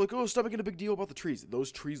 People were like, "Oh, stop making a big deal about the trees."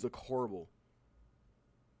 Those trees look horrible.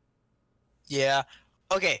 Yeah.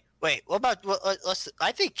 Okay. Wait. What about let's?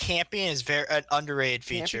 I think camping is very an underrated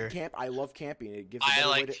Camping, feature. I love camping. It gives. A I better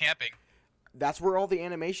way like to- camping. That's where all the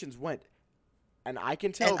animations went. And I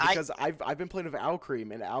can tell And I- because I've been playing with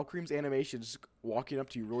Alcream, and Alcream's animations walking up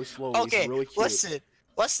to you really slowly Okay. is really cute. Listen.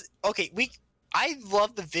 I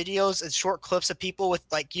love the videos and short clips of people with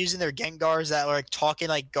like using their Gengars that are like talking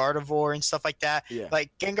like Gardevoir and stuff like that. Yeah. Like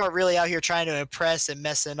Gengar really out here trying to impress and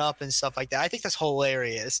messing up and stuff like that. I think that's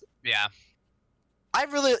hilarious. Yeah.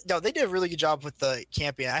 They did a really good job with the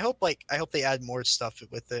camping. I hope they add more stuff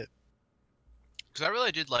with it. Because I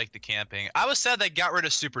really did like the camping. I was sad they got rid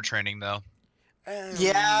of super training though.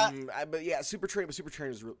 Yeah. But yeah, Super Train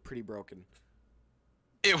is pretty broken.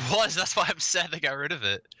 It was. That's why I'm sad they got rid of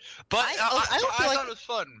it. But I don't feel like- thought it was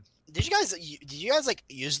fun. Did you guys like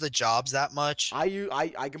use the jobs that much?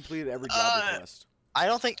 I completed every job request. I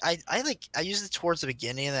don't think I used it towards the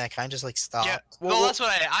beginning and then I kind of just like stopped. Yeah. Well, Well, that's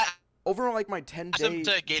what I Over like my 10 Some days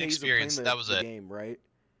to gain days of playing experience, the, that was the it. game, right?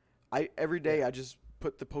 Every day I just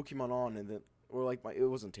put the Pokemon on, and then it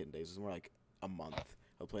wasn't 10 days, it was more like a month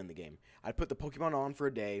of playing the game. I put the Pokemon on for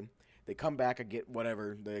a day. They come back, I get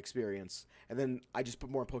whatever the experience, and then I just put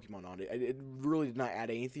more Pokemon on it. It really did not add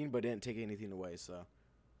anything, but it didn't take anything away. So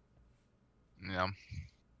yeah.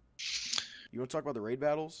 you want to talk about the raid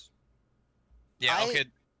battles? Yeah. I- Okay.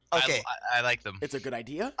 Okay, I like them. It's a good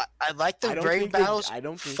idea. I like the I don't raid think they- battles. I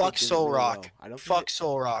don't think Fuck they did it Soul really Rock. well. I don't think Fuck they-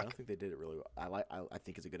 Soul I Rock. don't think they did it really well. I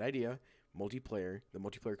think it's a good idea. Multiplayer. The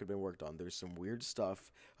multiplayer could have been worked on. There's some weird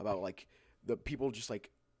stuff about like the people just like,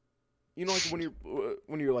 like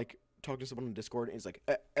when you're like talking to someone on Discord and it's like,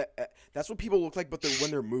 that's what people look like, but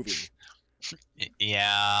when they're moving.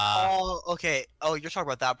 Yeah. Oh, okay. Oh, you're talking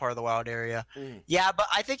about that part of the wild area. Mm. Yeah, but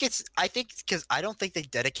I think because I don't think they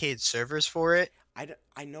dedicated servers for it.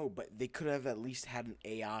 I know, but they could have at least had an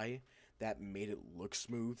AI that made it look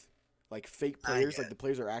smooth. Like fake players, like the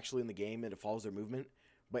players are actually in the game and it follows their movement.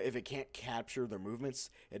 But if it can't capture their movements,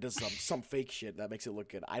 it does some fake shit that makes it look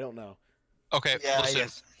good. I don't know. Okay, Yeah, I listen.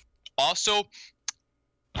 guess. Also,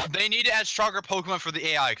 they need to add stronger Pokemon for the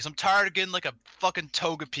AI, because I'm tired of getting like a fucking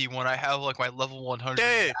Togepi when I have like my level 100.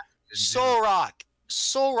 Dude,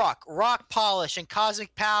 Solrock, Rock Polish, and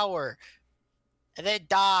Cosmic Power, and then it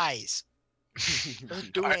dies.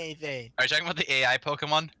 Doesn't do Alright. anything. Are you talking about the AI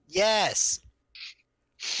Pokemon? Yes,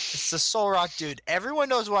 it's the Solrock dude. Everyone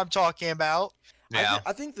knows what I'm talking about. Yeah.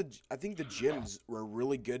 I think the gyms were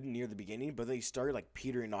really good near the beginning, but they started like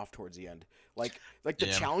petering off towards the end. Like the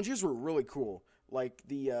Yeah. challenges were really cool. Like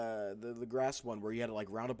the grass one where you had to like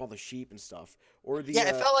round up all the sheep and stuff, or the Yeah,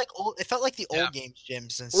 it felt like old. It felt like the Yeah. old games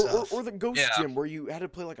gyms and or, stuff. or the ghost Yeah. gym where you had to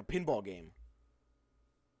play like a pinball game.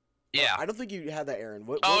 Yeah. I don't think you had that, Aaron.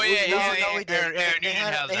 What, Oh, what, yeah, what- No, yeah, no, yeah, we did. Aaron, you They didn't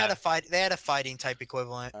had, have they had that. a fight. They had a fighting type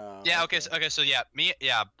equivalent. Yeah. Okay. So yeah.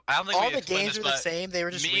 I don't think All we the explained games this, were the but same. They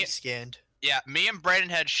were just me- reskinned. yeah, me and Brandon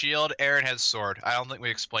had Shield. Aaron had Sword. I don't think we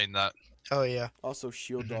explained that. Oh yeah. Also,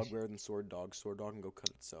 shield Mhm. dog better than sword dog. Sword dog can go cut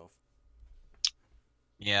itself.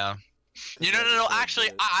 Yeah. 'Cause You it know, has a no. sword Actually,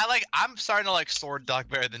 bullet. I'm starting to like Sword Dog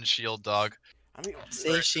better than Shield Dog. I mean,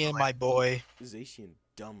 Zacian, my boy. Zacian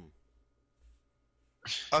dumb.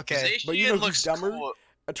 Okay. But you know Zacian who's looks dumber? cool.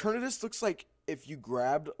 Eternatus looks like if you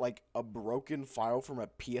grabbed like a broken file from a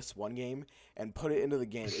PS1 game and put it into the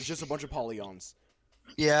game. It's just a bunch of polygons.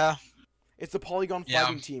 Yeah. It's the Polygon Yeah.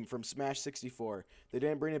 Fighting Team from Smash 64. They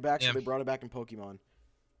didn't bring it back, Yeah. so they brought it back in Pokemon.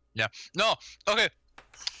 No. Okay.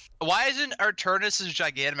 Why isn't Arturnus'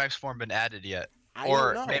 Gigantamax form been added yet? I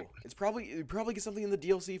Or don't know. maybe- It's probably you probably get something in the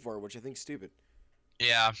DLC for it, which I think is stupid.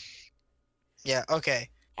 Yeah. Yeah. Okay.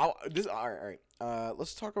 All right.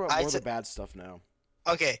 Let's talk about I more of the said- bad stuff now.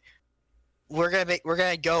 Okay. We're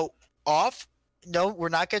gonna go off. No, we're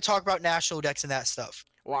not gonna talk about national decks and that stuff.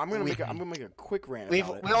 Well, I'm gonna We- make a quick rant We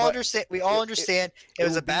about it. all but understand. We all it- understand it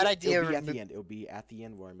was will a bad be, idea. It'll be at remo- the end. It'll be at the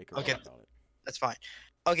end where I make a Okay. rant about it. That's fine.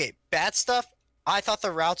 Okay. Bad stuff. I thought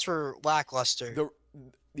the routes were lackluster.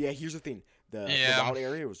 Here's the thing. The Yeah. wild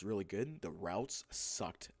area was really good. The routes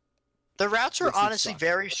sucked. The routes were Yes, it honestly sucked.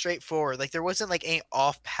 very straightforward. Like there wasn't like any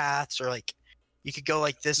off paths or like you could go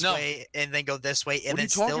like this No. way and then go this way and What are then you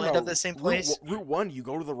talking still end about? up the same place. Route 1, you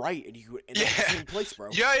go to the right and you end up in the Yeah. same place, bro.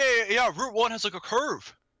 Yeah. Route 1 has like a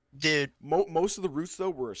curve. Dude, Most of the routes though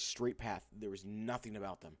were a straight path. There was nothing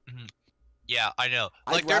about them. Yeah, I know.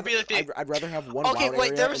 I'd Like there'd be rather- like the I'd rather have one. okay, wild wait,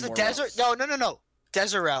 area there was and the more desert. routes. No.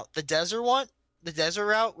 Desert route. The desert one, the desert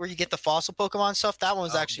route where you get the fossil Pokemon stuff. That one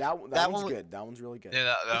was Oh, actually that that one's one- good. That one's really good. yeah,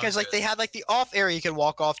 that because was like good. they had like the off area you could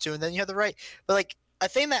walk off to, and then you had the right. But like a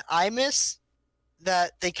thing that I miss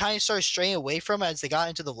that they kind of started straying away from as they got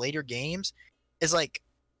into the later games is like,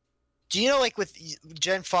 do you know like with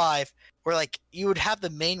Gen 5 where like you would have the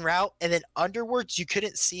main route and then underwards you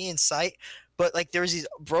couldn't see in sight, but like there was these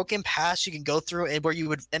broken paths you can go through and where you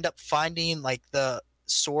would end up finding like the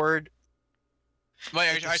sword, Wait,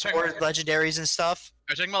 are like, you the talking sword legendaries and stuff.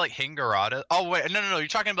 Are you talking about like Hingarada? Oh wait, no. You're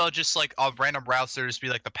talking about just like random routes. There just be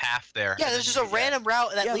like the path there. Yeah, and there's then just you a get- random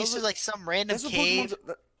route that Yeah, leads those to are- like some random That's what cave.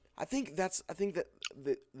 Pokemon's. I think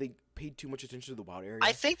that they paid too much attention to the wild area.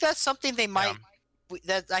 I think that's something they might.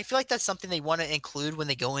 That I feel like that's something they want to include when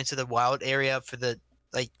they go into the wild area for the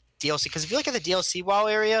like DLC. Because if you look at the DLC wild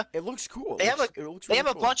area, It looks cool. They have it looks they really have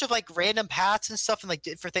a cool. bunch of like random paths and stuff and like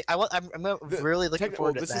different things. I'm The- really looking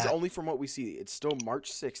forward to this that. is only from what we see. It's still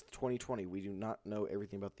March 6th, 2020. We do not know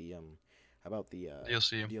everything about the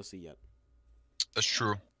DLC. DLC yet. That's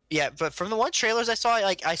true. Yeah, but from the one trailers I saw,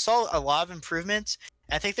 like I saw a lot of improvements.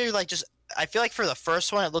 I think they're like just. I feel like for the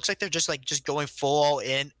first one, it looks like they're just going full all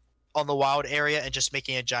in on the wild area and just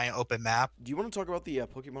making a giant open map. Do you want to talk about the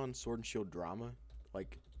Pokemon Sword and Shield drama?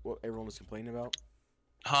 Like what everyone was complaining about?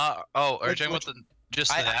 Huh? Oh, are you Which- talking about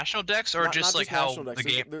just the I- national decks or Not just like how national decks. the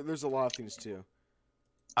game? There's a lot of things too.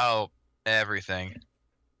 Oh, everything.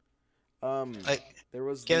 Like, There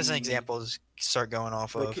was give us an the- example to start going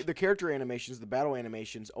off of. The character animations, the battle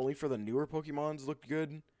animations, only for the newer Pokemons looked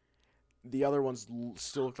good. The other ones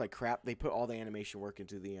still look like crap. They put all the animation work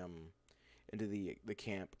into the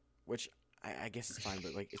camp, which I guess is fine,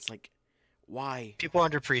 but like it's like, why? People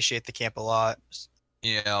underappreciate the camp a lot.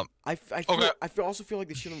 Yeah. I also feel like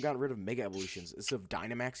they should have gotten rid of Mega Evolutions instead of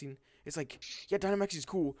Dynamaxing. It's like, yeah, Dynamaxing is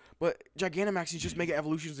cool, but Gigantamaxing is just Mega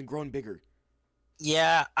Evolutions and growing bigger.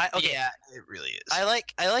 Yeah, Yeah, it really is. I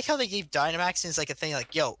like how they gave Dynamaxing as like a thing,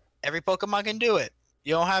 like, yo, every Pokemon can do it.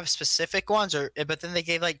 You don't have specific ones, but then they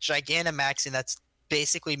gave like Gigantamaxing that's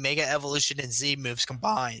basically Mega Evolution and Z moves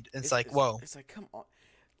combined. And it's like, whoa. It's like, come on.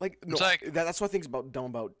 Like, no, It's like- that's what I think is dumb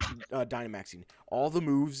about Dynamaxing. All the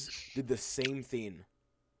moves did the same thing.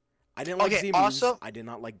 I didn't like Okay, Z moves. also- I did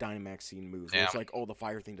not like Dynamaxing moves. Yeah. Where it's like, oh, the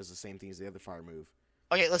fire thing does the same thing as the other fire move.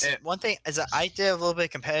 Okay, listen. One thing is that I did a little bit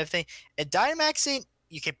of competitive thing. In Dynamaxing,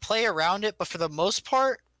 you can play around it, but for the most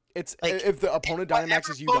part, It's like, if the opponent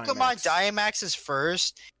Dynamaxes, you Pokemon Dynamax. Dynamaxes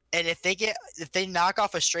first, and if they knock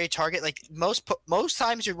off a stray target, like most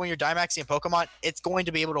times when you're Dynamaxing a Pokemon, it's going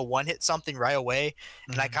to be able to one hit something right away,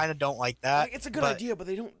 and I kind of don't like that. Like, it's a good idea, but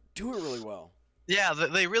they don't do it really well. Yeah,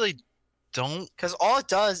 they really don't. Because all it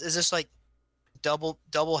does is just like double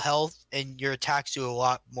health, and your attacks do a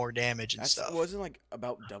lot more damage and stuff. Wasn't like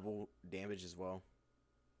about double damage as well.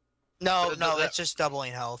 No, it's just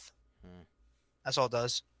doubling health. That's all it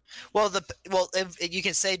does. Well, if you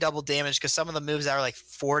can say double damage because some of the moves that are like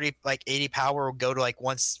 40, like 80 power will go to like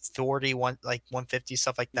 140, like 150,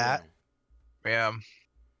 stuff like that. Yeah.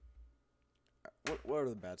 What are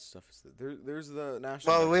the bad stuff? There's the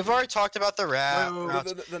national. Well, we've already talked about the rat.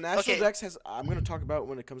 The national dex has. I'm going to talk about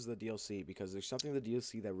when it comes to the DLC because there's something in the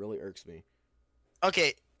DLC that really irks me.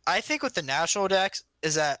 Okay, I think with the national dex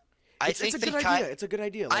is that it's a good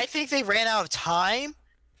idea. I think they ran out of time.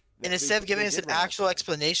 And instead of giving us an actual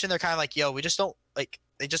explanation, they're kind of like, "Yo, we just don't like."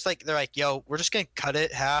 They're like, "Yo, we're just gonna cut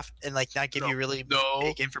it half and like not give you really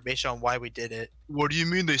big information on why we did it." What do you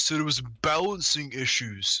mean? They said it was balancing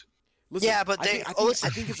issues. Listen, yeah, but I think it's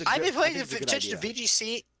a good, I've been playing attention to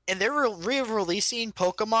VGC, and they're re-releasing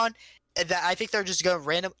Pokemon that I think they're just going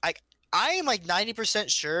random. I am like 90%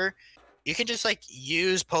 sure you can just like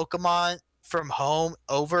use Pokemon from home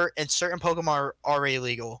over, and certain Pokemon are already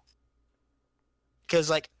legal. Because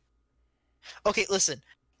like. Okay, listen.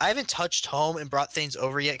 I haven't touched home and brought things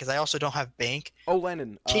over yet because I also don't have bank. Oh,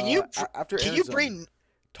 Landon, can you bring?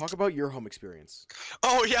 Talk about your home experience.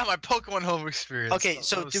 Oh yeah, my Pokemon home experience. Okay,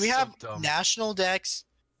 so do we have national decks?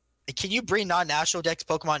 Can you bring non-national decks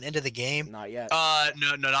Pokemon into the game? Not yet.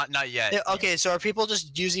 No, not yet. Yeah, okay, so are people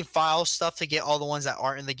just using file stuff to get all the ones that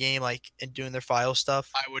aren't in the game, like and doing their file stuff?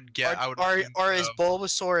 I would get. Or is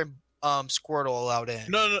Bulbasaur and Squirtle allowed in?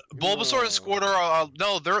 No. Bulbasaur and Squirtle are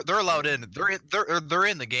they're allowed in. They're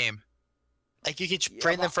in the game. Like you can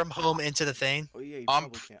bring them from home into the thing. Oh yeah, you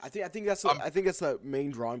probably can. I think that's the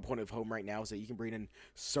main drawing point of home right now is that you can bring in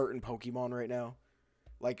certain Pokemon right now,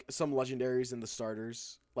 like some legendaries and the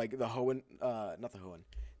starters, like the Hoenn, not the Hoenn,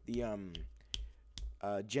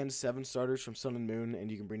 the Gen 7 starters from Sun and Moon,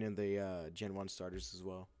 and you can bring in the Gen 1 starters as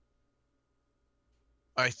well.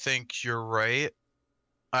 I think you're right.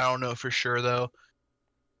 I don't know for sure though.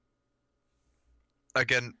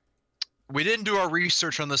 Again, we didn't do our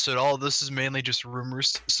research on this at all. This is mainly just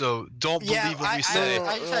rumors, so don't believe what we say.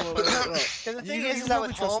 The thing is that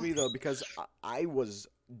with trust me though, because I was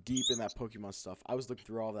deep in that Pokemon stuff. I was looking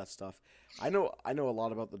through all that stuff. I know a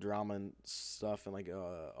lot about the drama and stuff and like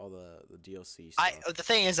all the DLC stuff. The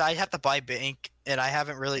thing is, I have to buy bank, and I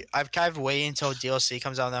haven't really. I've kind of waited until DLC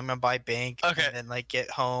comes out, and then I'm gonna buy bank, and then like get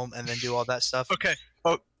home, and then do all that stuff. Okay.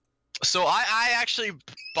 Oh, so I actually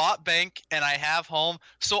bought bank, and I have home,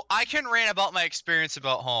 so I can rant about my experience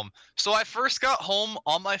about home. So I first got home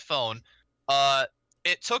on my phone.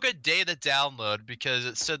 It took a day to download because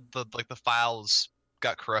it said the files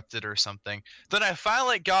got corrupted or something. Then I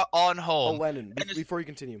finally got on home. Oh, Landon, before you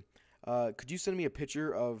continue, could you send me a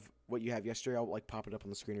picture of what you have yesterday? I'll like pop it up on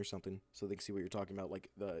the screen or something so they can see what you're talking about, like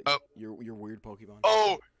your weird Pokemon.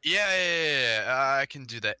 Oh yeah, I can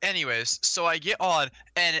do that. Anyways, so I get on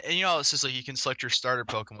and you know it says like you can select your starter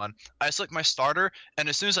Pokemon. I select my starter, and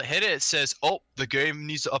as soon as I hit it, it says, "Oh, the game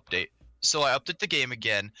needs to update." So I update the game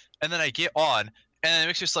again, and then I get on, and then it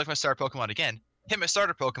makes me select my starter Pokemon again. Hit my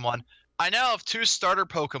starter Pokemon. I now have 2 starter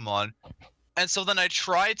Pokemon, and so then I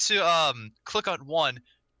try to click on one,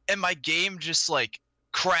 and my game just like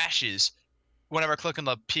crashes whenever I click on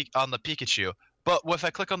the Pikachu. But if I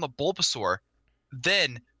click on the Bulbasaur,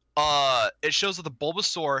 then it shows that the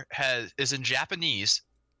Bulbasaur is in Japanese,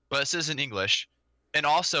 but it says in English, and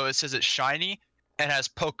also it says it's shiny and has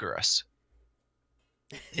Pokerus.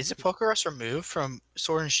 Is it Pokerus removed from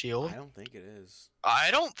Sword and Shield? I don't think it is.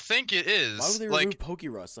 I don't think it is. Why would they remove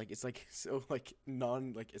Pokerus? Like it's like so like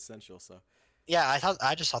non like essential stuff. Yeah,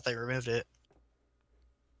 I just thought they removed it.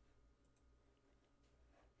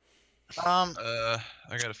 I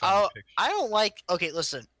gotta find the picture. I don't like. Okay,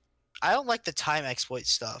 listen. I don't like the time exploit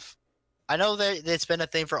stuff. I know that it's been a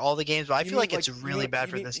thing for all the games, but I feel like it's really bad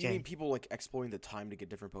for this game. You mean people like exploiting the time to get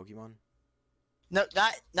different Pokemon? No,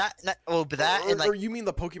 not. Oh, but that and like. Or you mean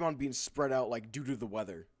the Pokemon being spread out like due to the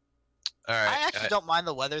weather? All right. I actually don't mind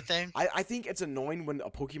the weather thing. I think it's annoying when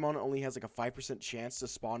a Pokemon only has like a 5% chance to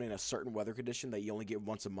spawn in a certain weather condition that you only get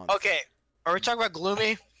once a month. Okay, are we talking about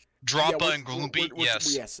Gloomy? Droppa and Gloomby,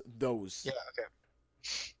 yes. Yes, those. Yeah, okay.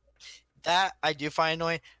 That I do find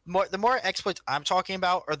annoying. The more exploits I'm talking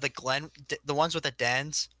about are the ones with the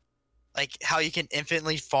dens. like how you can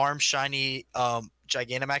infinitely farm shiny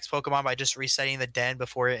Gigantamax Pokemon by just resetting the den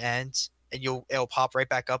before it ends, and it'll pop right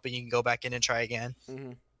back up, and you can go back in and try again.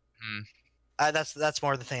 Hmm. That's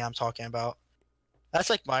more the thing I'm talking about. That's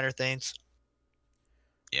like minor things.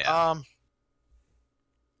 Yeah.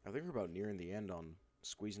 I think we're about nearing the end on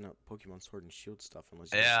squeezing out Pokemon Sword and Shield stuff,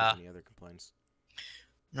 unless you guys Yeah. have any other complaints.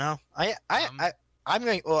 No, I'm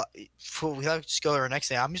going. Well, we have to just go to our next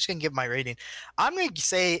thing. I'm just gonna give my rating. I'm gonna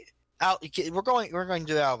say out. We're going to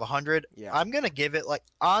do it out of 100. Yeah. I'm gonna give it like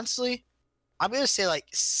honestly, I'm gonna say like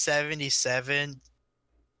 77%.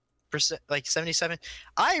 Like 77.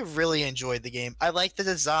 I really enjoyed the game. I like the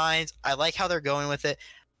designs. I like how they're going with it.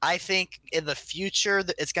 I think in the future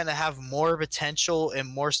that it's gonna have more potential and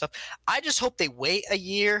more stuff. I just hope they wait a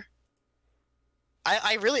year.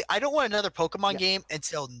 I don't want another Pokemon Yeah. game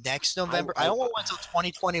until next November. I don't want one until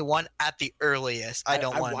 2021 at the earliest. I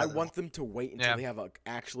don't want. I want them to wait until Yeah. they have a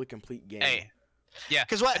actually complete game. Hey. Yeah.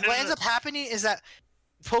 Because what No, ends up happening is that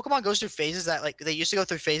Pokemon goes through phases that like they used to go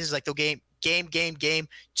through phases like they'll game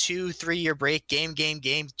 2-3 year break, game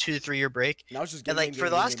 2 to 3 year break. Now it's just And like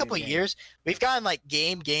for the last couple of years, we've gotten like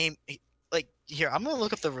game. Like here, I'm gonna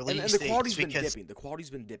look up the release and the dates quality's been because dipping. The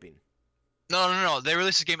quality's been dipping. No. They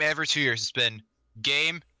release a game every 2 years. It's been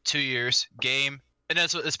game, 2 years, game, and then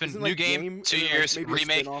it's been Isn't new like game, 2 and then, years, maybe a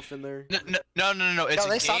remake. spin-off in there. No. It's no,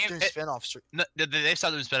 they a stopped game. doing spin-offs. No, they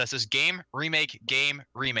stopped doing spin-offs. It's game, remake,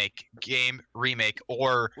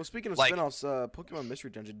 or Well, speaking of like- spin-offs, Pokemon Mystery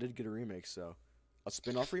Dungeon did get a remake, so a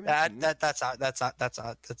spin-off remake. That's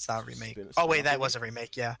not a remake. Spin- Oh wait, spin-off that was a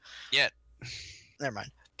remake. Yeah. Yeah. Never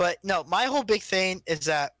mind. But no, my whole big thing is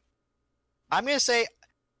that I'm gonna say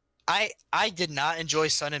I did not enjoy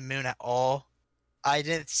Sun and Moon at all. I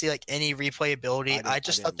didn't see like any replayability. I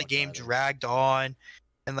just thought the much game either. dragged on,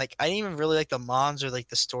 and like I didn't even really like the mons or like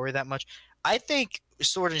the story that much. I think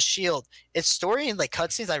Sword and Shield, its story and like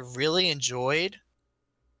cutscenes, I really enjoyed,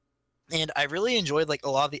 and I really enjoyed like a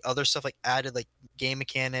lot of the other stuff, like added like game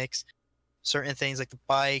mechanics, certain things like the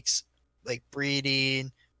bikes, like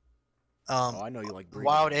breeding, Oh, I know you like breeding.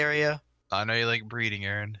 wild area. I know you like breeding,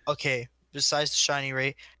 Aaron. Okay, besides the shiny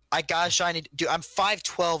rate, I got a shiny. Dude, I'm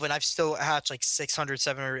 5'12" and I've still hatched like 600,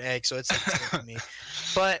 700 eggs, so it's like to me.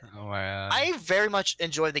 But Oh my god. I very much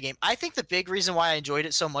enjoyed the game. I think the big reason why I enjoyed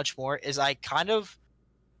it so much more is I kind of,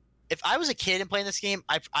 if I was a kid and playing this game,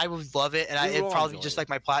 I would love it, and We would it'd all probably enjoy just it. like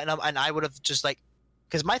my platinum, and I would have just like,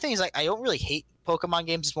 because my thing is like I don't really hate Pokemon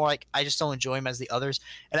games. It's more like I just don't enjoy them as the others.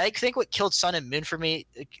 And I think what killed Sun and Moon for me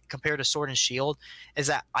compared to Sword and Shield is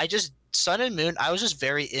that Sun and Moon, I was just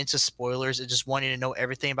very into spoilers and just wanting to know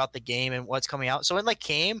everything about the game and what's coming out. So when like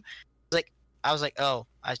came, like I was like,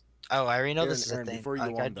 I already know this is Aaron, a thing. before you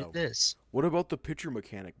Like, go I on, did though. this. What about the picture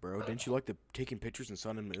mechanic, bro? Didn't you like taking pictures in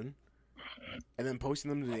Sun and Moon? And then posting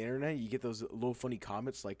them to the internet, you get those little funny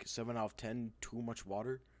comments like 7 out of 10, too much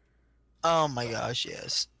water. Oh my gosh,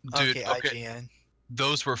 yes. Dude, okay, okay. IGN.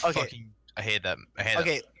 Those were Okay. fucking. I hate them. I hate them.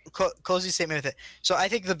 Okay, closing statement with it. So I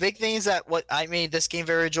think the big thing is that what I made this game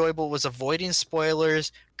very enjoyable was avoiding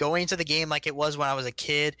spoilers, going into the game like it was when I was a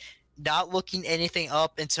kid, not looking anything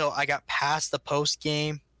up until I got past the post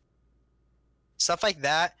game. Stuff like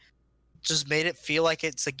that just made it feel like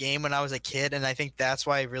it's a game when I was a kid, and I think that's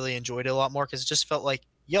why I really enjoyed it a lot more because it just felt like,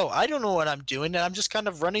 yo, I don't know what I'm doing, and I'm just kind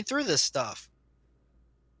of running through this stuff.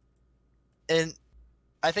 And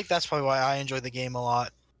I think that's probably why I enjoyed the game a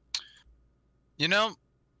lot. You know,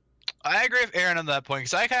 I agree with Aaron on that point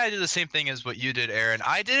because I kind of did the same thing as what you did, Aaron.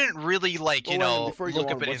 I didn't really like, you Well, Ryan, know, before you look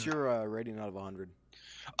go up on, any. what's your rating out of 100?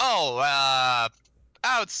 Oh, I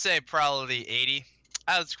would say probably 80.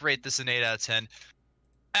 I would rate this an 8 out of 10.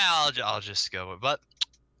 I'll just go with, but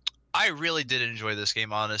I really did enjoy this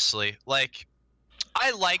game, honestly. Like,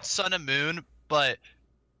 I liked Sun and Moon, but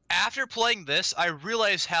after playing this, I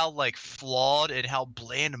realized how like flawed and how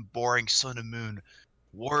bland and boring Sun and Moon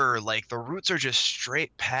were. Like, the routes are just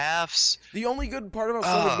straight paths. The only good part about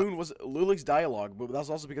Sun and Moon was Lily's dialogue, but that's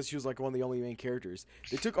also because she was like one of the only main characters.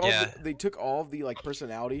 They took all of the like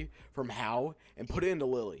personality from Hao and put it into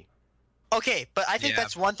Lily. Okay, but I think Yeah.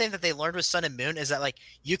 that's one thing that they learned with Sun and Moon is that like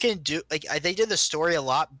you can do like they did the story a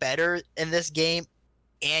lot better in this game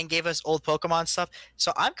and gave us old Pokemon stuff.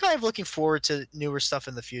 So I'm kind of looking forward to newer stuff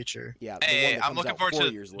in the future. Yeah, the Hey, one that I'm comes looking out forward 4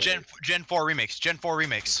 to years later. Gen 4 remakes. Gen 4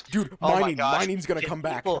 remakes. Dude, Oh my mining, gosh. mining's gonna Can come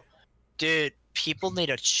back. Dude, people need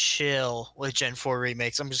to chill with Gen 4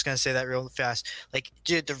 remakes. I'm just gonna say that real fast. Like,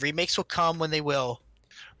 dude, the remakes will come when they will.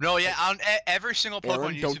 No, yeah, on every single Pokemon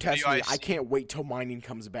Aaron, YouTube don't test video me. I I can't wait till mining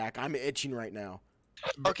comes back. I'm itching right now.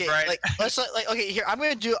 Okay, right? like let's like okay here. I'm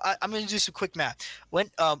gonna do some quick math. When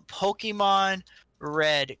Pokemon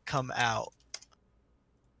Red come out,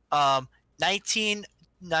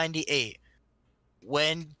 1998.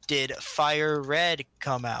 When did Fire Red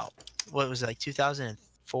come out? What was it, like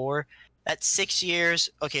 2004? That's 6 years.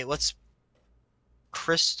 Okay, what's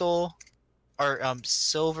Crystal or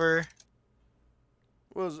Silver?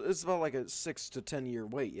 Well, it's about like a 6 to 10 year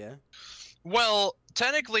wait, yeah. Well,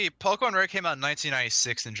 technically, Pokemon Red came out in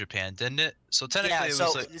 1996 in Japan, didn't it? So technically, Yeah, it so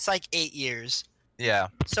was like, it's like 8 years. yeah.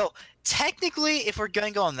 So technically, if we're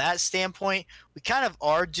gonna go on that standpoint, we kind of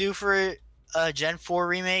are due for a Gen 4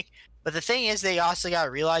 remake. But the thing is, they also gotta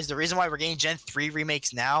realize the reason why we're getting Gen 3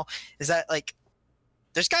 remakes now is that like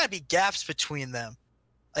there's gotta be gaps between them.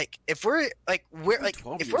 Like if we're like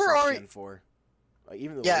if we're already Gen 4. Like,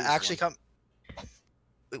 even the yeah latest actually one. come.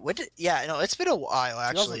 Wait, what did, yeah, no, it's been a while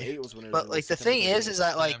actually. 2008 was when it But was like the September thing is 30th.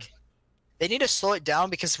 that Yeah. like they need to slow it down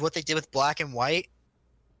because of what they did with Black and White,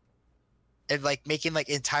 and like making like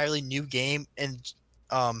entirely new game and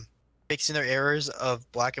fixing their errors of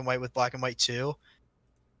Black and White with Black and White 2.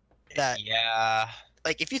 That Yeah.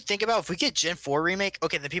 like if you think about if we get Gen 4 remake,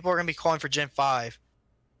 okay, then people are gonna be calling for Gen 5,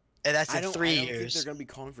 and that's I in don't 3 think years. they're gonna be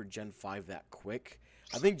calling for Gen 5 that quick.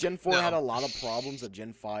 I think Gen 4 had No. a lot of problems that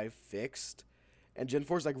Gen 5 fixed, and Gen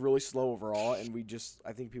 4 is like really slow overall. And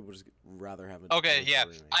I think people just rather have a Okay, Gen yeah.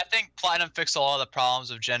 4 remake. I think Platinum fixed a lot of the problems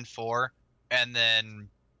of Gen 4, and then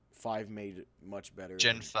 5 made it much better.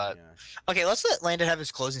 Gen and- 5. Yeah. Okay, let's let Landon have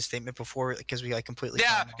his closing statement before because we like completely.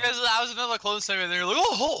 yeah, cut him off. because that was another close statement. They're like,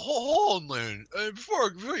 oh, hold on, Lane.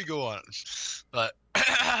 Before you go on, but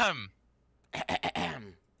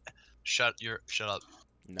shut up.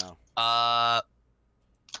 No.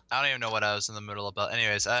 I don't even know what I was in the middle about.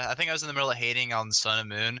 Anyways, I think I was in the middle of hating on Sun and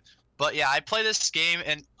Moon. But yeah, I play this game,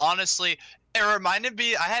 and honestly, it reminded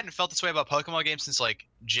me. I hadn't felt this way about Pokemon games since like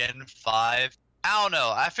Gen 5. I don't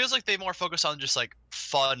know. I feels like they more focus on just like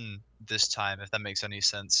fun this time, if that makes any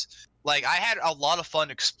sense. Like I had a lot of fun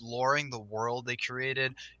exploring the world they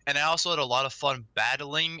created, and I also had a lot of fun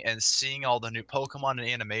battling and seeing all the new Pokemon and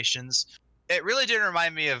animations. It really did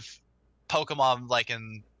remind me of Pokemon like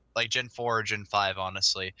in like Gen 4 or Gen 5,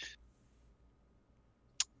 honestly.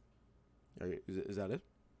 Is that it?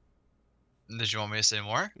 Did you want me to say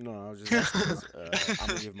more? No, I was just asking 'cause, I'm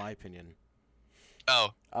gonna give my opinion. Oh,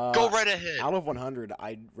 Uh, go right ahead. Out of 100,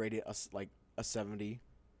 I'd rate it like a 70.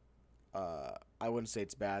 I wouldn't say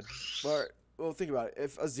it's bad, but well, think about it.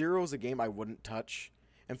 If a 0 is a game I wouldn't touch,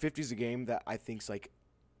 and 50 is a game that I think's like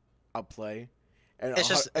I'll play, and It's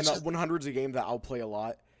just- and it's just- 100 is a game that I'll play a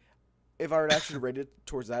lot. If I were to actually rate it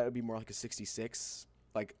towards that, it'd be more like a 66,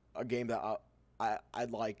 like a game that I'd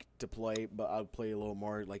like to play, but I'd play a little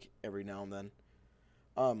more like every now and then.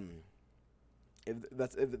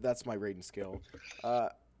 If that's my rating scale.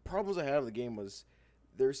 Problems I had with the game was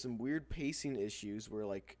there's some weird pacing issues where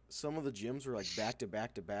like some of the gyms were like back to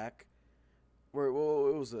back to back. Where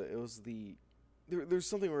there's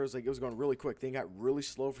something where it was like it was going really quick, then it got really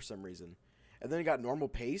slow for some reason, and then it got normal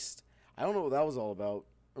paced. I don't know what that was all about,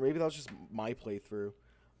 or maybe that was just my playthrough.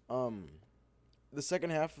 The second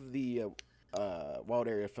half of the wild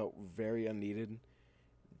area felt very unneeded.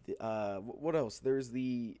 What else? There's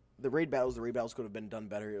the raid battles. The raid battles could have been done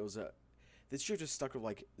better. It was this should just stuck with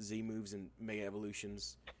like Z moves and mega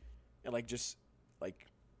evolutions, and like just like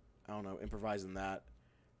I don't know, improvising that.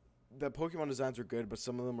 The Pokemon designs were good, but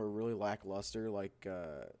some of them were really lackluster. Like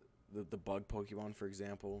the bug Pokemon, for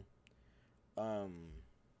example.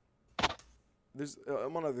 There's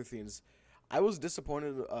among other things. I was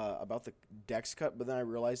disappointed about the Dex cut, but then I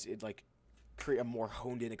realized it'd like create a more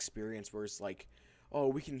honed in experience where it's like, oh,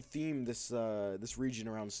 we can theme this this region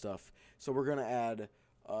around stuff. So we're gonna add,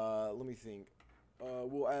 let me think.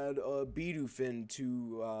 We'll add Bidoof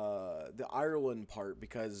to the Ireland part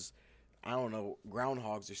because I don't know,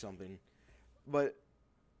 groundhogs or something. But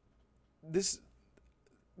this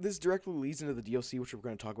directly leads into the DLC, which we're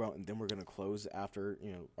going to talk about, and then we're going to close after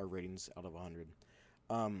our ratings out of 100.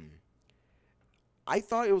 I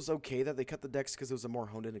thought it was okay that they cut the decks because it was a more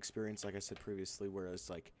honed in experience, like I said previously.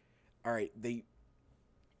 Whereas like, all right, they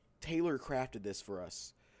tailor crafted this for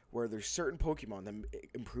us, where there's certain Pokemon that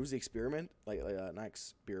improves the experience.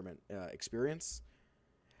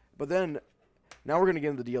 But then now we're gonna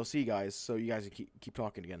get into the DLC, guys. So you guys can keep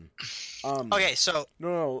talking again. Okay, so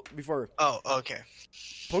No. Before okay.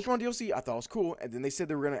 Pokemon DLC, I thought it was cool, and then they said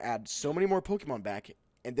they were gonna add so many more Pokemon back,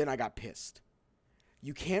 and then I got pissed.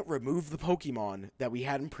 You can't remove the Pokemon that we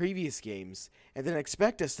had in previous games and then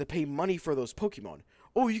expect us to pay money for those Pokemon.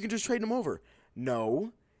 Oh, you can just trade them over.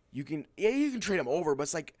 No. You can trade them over, but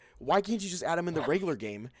it's like, why can't you just add them in the regular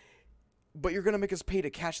game, but you're going to make us pay to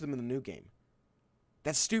catch them in the new game?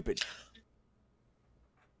 That's stupid.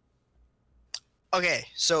 Okay,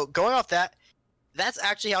 so going off that, that's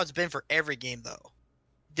actually how it's been for every game though.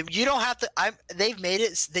 You don't have to. They've made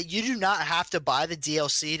it that you do not have to buy the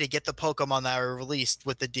DLC to get the Pokemon that are released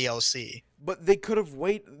with the DLC. But they could have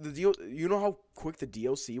waited. You know how quick the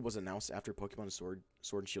DLC was announced after Pokemon Sword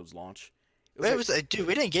and Shield's launch? Dude,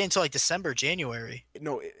 we didn't get until like December, January.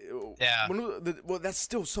 No. Yeah. Well, that's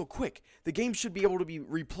still so quick. The game should be able to be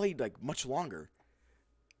replayed like much longer.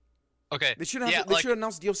 Okay. They should have. Yeah, They should have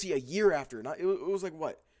announced DLC a year after. Not. It was like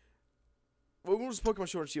what? When was Pokemon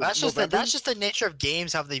Sword and Shield? That's just the nature of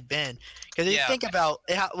games. How they've been. Because if you think about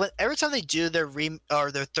it, every time they do their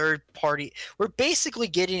their third party, we're basically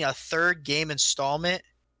getting a third game installment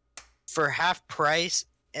for half price,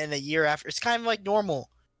 and a year after, it's kind of like normal.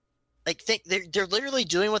 Like they're literally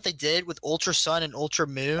doing what they did with Ultra Sun and Ultra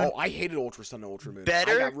Moon. Oh, I hated Ultra Sun and Ultra Moon.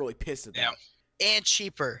 Better? I got really pissed at that. And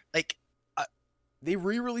cheaper. Like they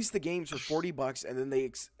re-released the games for $40, and then they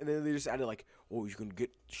just added like, oh, you can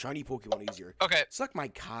get shiny Pokemon easier. Okay. Suck my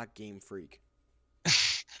cock, Game Freak.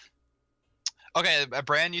 Okay,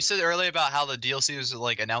 Brand, you said earlier about how the DLC was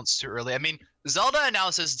like announced too early. I mean, Zelda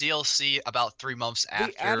announced this DLC about 3 months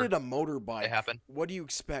after They added a motorbike. it happened. What do you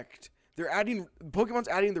expect? Pokemon's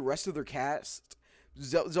adding the rest of their cast.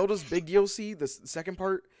 Zelda's big DLC, the second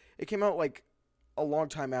part, it came out like a long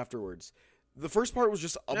time afterwards. The first part was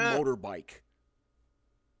just a motorbike.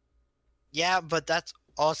 yeah, but that's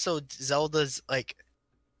also Zelda's like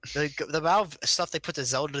the amount of stuff they put to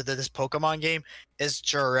Zelda to this Pokemon game is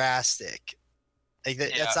drastic. Like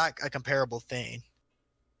that's not a comparable thing.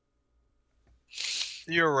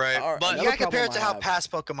 You're right, but You gotta compare it to how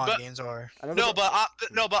past Pokemon games are.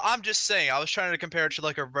 But I'm just saying. I was trying to compare it to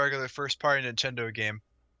like a regular first-party Nintendo game.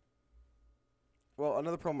 Well,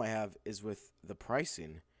 another problem I have is with the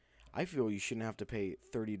pricing. I feel you shouldn't have to pay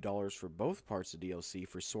 $30 for both parts of DLC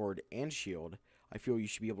for Sword and Shield. I feel you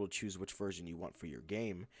should be able to choose which version you want for your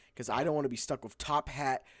game, because I don't want to be stuck with top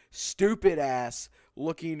hat, stupid ass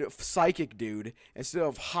looking psychic dude instead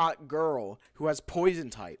of hot girl who has poison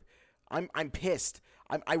type. I'm pissed.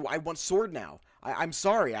 I want Sword now. I'm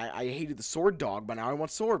sorry. I hated the Sword dog, but now I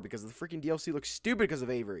want Sword because the freaking DLC looks stupid because of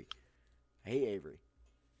Avery. I hate Avery.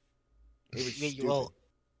 Avery's stupid. Well,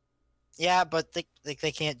 yeah, but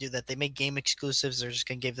they can't do that. They make game exclusives. They're just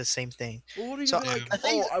gonna give the same thing. Well, what are you So, like? I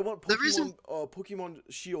think I want the Pokemon, reason- Pokemon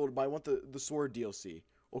Shield, but I want the Sword DLC.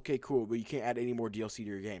 Okay, cool, but you can't add any more DLC to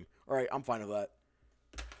your game. All right, I'm fine with that.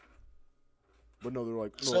 But no, they're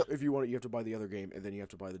like, no, So- if you want it, you have to buy the other game, and then you have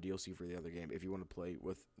to buy the DLC for the other game if you want to play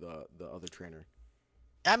with the other trainer.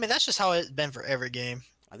 I mean, that's just how it's been for every game.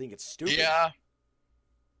 I think it's stupid. Yeah.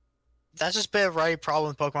 That's just been a right problem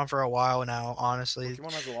with Pokemon for a while now, honestly.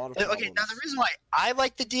 Pokemon has a lot of Okay, problems. now the reason why I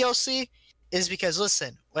like the DLC is because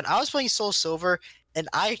listen, when I was playing Soul Silver and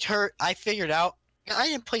I figured out I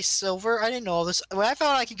didn't play Silver, I didn't know all this. When I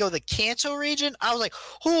found out I could go to the Kanto region, I was like,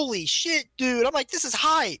 holy shit, dude. I'm like, this is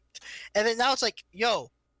hyped. And then now it's like,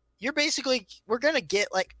 yo, we're gonna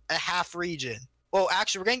get like a half region. Well,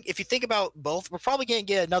 actually, if you think about both, we're probably gonna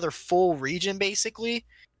get another full region basically.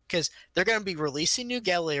 Because they're going to be releasing new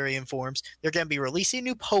Galarian forms, they're going to be releasing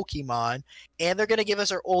new Pokemon, and they're going to give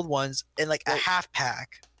us our old ones in like a half pack.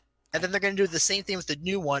 And then they're going to do the same thing with the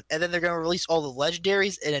new one, and then they're going to release all the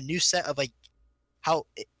legendaries in a new set of like how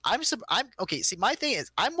I'm okay. See, my thing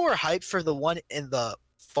is I'm more hyped for the one in the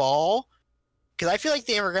fall because I feel like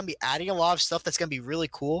they are going to be adding a lot of stuff that's going to be really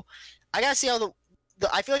cool. I got to see how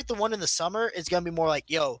I feel like the one in the summer is going to be more like,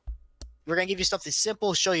 yo, we're gonna give you something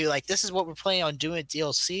simple, show you like this is what we're planning on doing at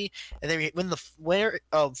DLC, and then when the winter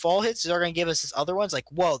fall hits, they're gonna give us this other ones. Like,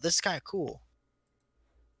 whoa, this is kind of cool.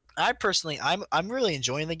 I personally, I'm really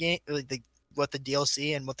enjoying the game, like what the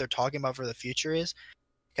DLC and what they're talking about for the future is.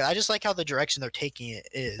 Cause I just like how the direction they're taking it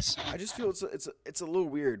is. I just feel it's a little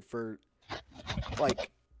weird for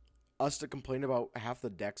like us to complain about half the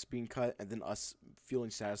decks being cut and then us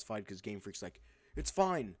feeling satisfied because Game Freak's like, it's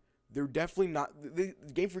fine. They're definitely not. The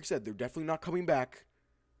Game Freak said they're definitely not coming back.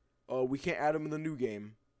 We can't add them in the new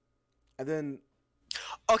game. And then.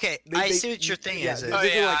 Okay, I see what your thing is.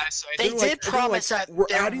 They did promise that we're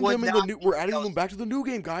adding them in the new. We're adding them back to the new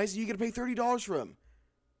game, guys. You got to pay $30 for them.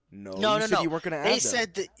 No, you said you weren't going to add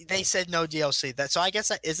them. They said no DLC. So I guess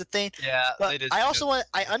that is a thing. Yeah, but they did. I also want.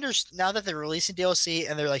 I understand now that they're releasing DLC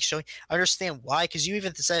and they're like showing. I understand why, because you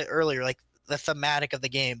even said it earlier, like the thematic of the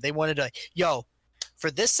game. They wanted to, for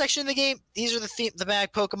this section of the game, these are the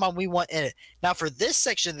thematic Pokemon we want in it. Now for this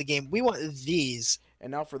section of the game, we want these. And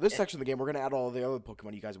now for this section of the game, we're gonna add all the other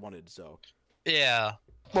Pokemon you guys wanted. So. Yeah.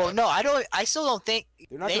 Well, no, I don't. I still don't think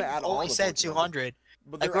they're not gonna add all the only said Pokemon, 200.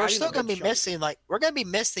 But like we're still gonna be missing. Like we're gonna be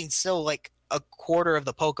missing still like a quarter of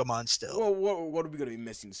the Pokemon still. Well, what are we gonna be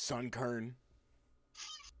missing? Sunkern.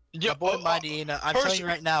 My boy Mighty Ina. I'm telling you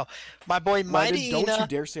right now, my boy Mighty Don't you Ina.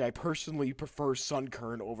 dare say I personally prefer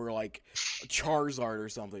Sunkern over like Charizard or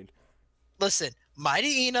something. Listen,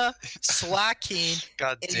 Mighty Ina, Slaking,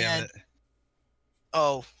 God damn and it.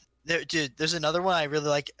 oh, dude, there's another one I really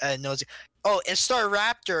like. Oh, and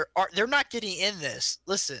Staraptor. They're not getting in this.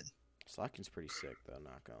 Listen. Slacking's pretty sick though,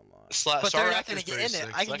 not gonna lie. But they're not going to get in it.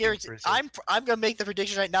 I can guarantee. I'm going to make the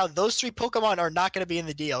prediction right now. Those 3 Pokemon are not going to be in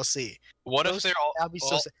the DLC. What if they're all? That'd be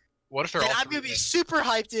so sick. What if they're Then all? I'm going to be super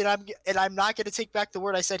hyped, and I'm not going to take back the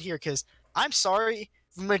word I said here because I'm sorry.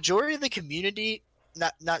 The majority of the community,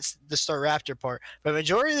 not the Staraptor part, but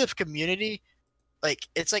majority of the community, like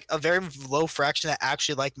it's like a very low fraction that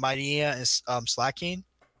actually like Mightyena and Slaking.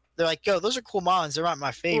 They're like, yo, those are cool mons. They're not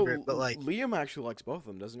my favorite, Well, but like Liam actually likes both of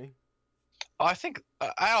them, doesn't he? Oh, I think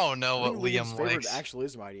I don't know I what think Liam's Liam favorite likes. actually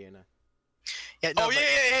is Mightyena. yeah, no, Oh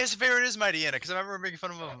yeah, his favorite is Mightyena because I remember making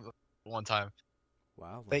fun of him one time.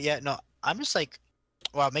 Wow. But yeah, no, I'm just like,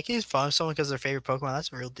 wow, making fun of someone because their favorite Pokemon,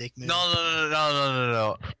 that's a real dick move.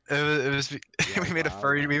 No. It was Yeah, we made a wow,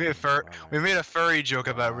 furry. We made a wow. we made a furry joke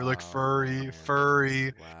about it. We're like furry.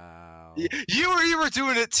 Wow. You were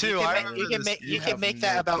doing it too. I remember You can this. make, you You can have make no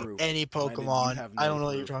that about proof. any Brandon, you Pokemon. have I no don't know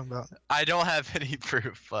what you're proof. talking about. I don't have any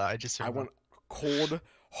proof. I just I want cold,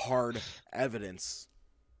 hard evidence.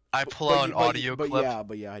 I pull out an audio but clip.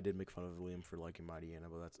 yeah, I did make fun of Liam for liking Mightyena,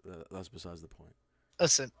 but that's besides the point.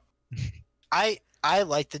 Listen, I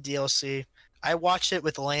like the DLC. I watched it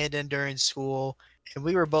with Landon during school, and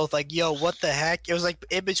we were both like, "Yo, what the heck?" It was like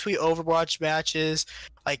in between Overwatch matches.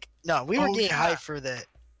 Like, no, we were Oh, getting yeah. hyped for that.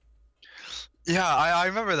 Yeah, I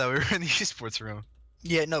remember that. We were in the esports room.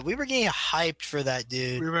 Yeah, no, we were getting hyped for that,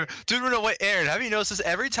 dude. No, wait, Aaron, have you noticed this?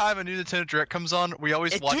 Every time a new Nintendo Direct comes on, we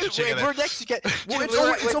always watch Dude, it together. we're next to get. Well, Dude,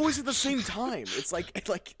 it's always at the same time. It's like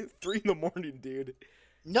 3 a.m, dude.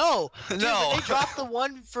 no, dude, No. when they dropped the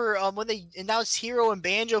one for when they announced Hero and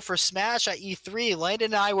Banjo for Smash at E3, Landon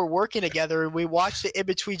and I were working together and we watched it in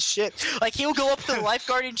between shit. Like he would go up to the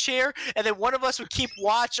lifeguarding chair and then one of us would keep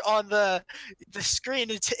watch on the screen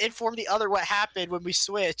to inform the other what happened when we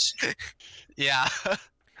switch. Yeah.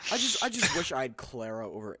 I just wish I had Clara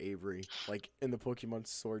over Avery, like in the Pokemon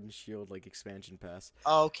Sword and Shield like expansion pass.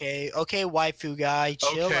 Okay, waifu guy,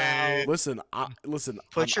 chill Okay. out. Listen,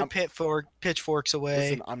 Put your pitchforks away.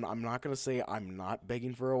 Listen, I'm not gonna say I'm not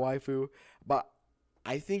begging for a waifu, but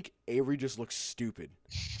I think Avery just looks stupid.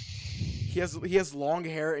 He has long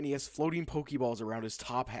hair and he has floating Pokeballs around his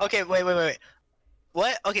top hat. Okay, wait.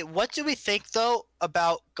 What? Okay, what do we think though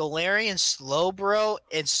about Galarian Slowbro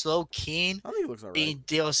and Slowking I think he looks alright. being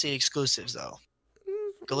DLC exclusives though?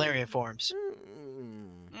 Galarian forms.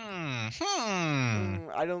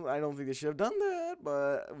 I don't think they should have done that,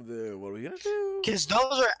 but what are we gonna do? Because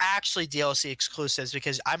those are actually DLC exclusives.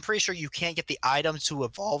 Because I'm pretty sure you can't get the items to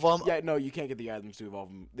evolve them Yeah, no, you can't get the items to evolve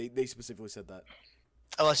them. They specifically said that.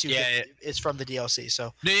 unless you Yeah, get it's from the DLC.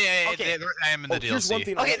 So Yeah, Okay. I am in the Here's one DLC.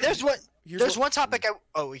 thing. okay, Here's there's one topic.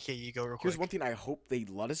 Okay, you go real quick. Here's one thing I hope they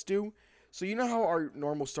let us do. So you know how our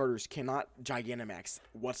normal starters cannot Gigantamax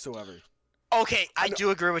whatsoever. Okay, I do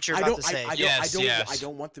agree with what you're about to say. Yes. I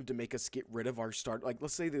don't want them to make us get rid of our start. Like,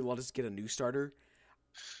 let's say they let us get a new starter.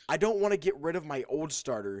 I don't want to get rid of my old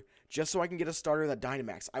starter just so I can get a starter that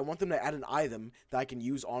Dynamax. I want them to add an item that I can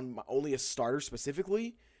use on only a starter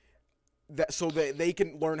specifically, so that they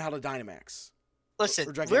can learn how to Dynamax. Listen,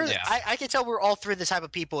 or Gigantamax. I can tell we're all three the type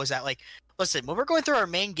of people is that like, listen, when we're going through our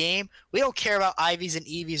main game, we don't care about IVs and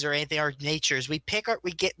EVs or anything, our natures. We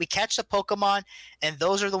catch the Pokemon, and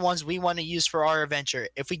those are the ones we want to use for our adventure.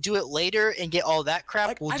 If we do it later and get all that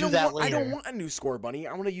crap, we'll do that later. I don't want a new Score Bunny.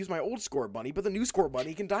 I want to use my old Score Bunny, but the new Score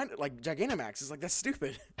Bunny can Gigantamax. It's like, that's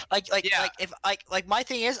stupid. Like my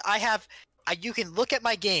thing is, you can look at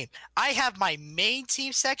my game. I have my main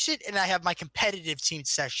team section and I have my competitive team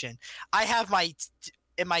section. I have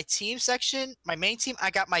in my team section, my main team, I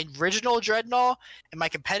got my original Dreadnought. And my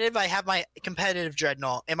competitive, I have my competitive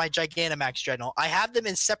Dreadnought and my Gigantamax Dreadnought. I have them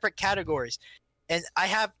in separate categories. And I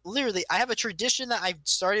have a tradition that I've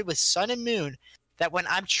started with Sun and Moon that when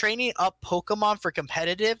I'm training up Pokemon for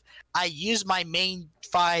competitive, I use my main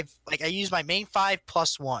 5,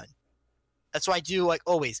 plus 1. That's what I do, like,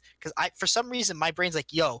 always. Because for some reason, my brain's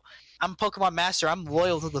like, yo, I'm a Pokemon master. I'm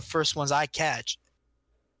loyal to the first ones I catch.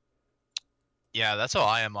 Yeah, that's how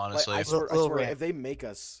I am, honestly. I swear, if they make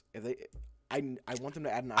us, I want them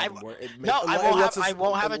to add an item where it makes. I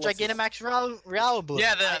won't have a Gigantamax Riolu.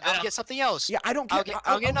 Yeah, I'll get something else. Yeah, I don't care.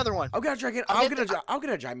 I'll get another one. I'll get a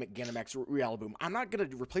Gigantamax Riolu. I'm not gonna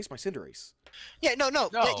replace my Cinderace. Yeah, no.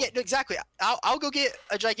 Yeah, exactly. I'll go get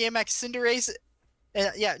a Gigantamax Cinderace.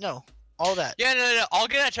 Yeah, no. all that. Yeah, no. I'll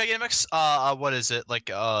get a Gigantamax. What is it? Like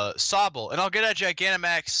Sobble, and I'll get a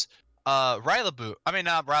Gigantamax. Rillaboom. I mean,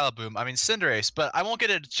 not Rillaboom. I mean Cinderace. But I won't get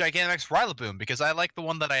a Gigantamax Rillaboom because I like the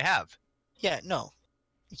one that I have. Yeah, no,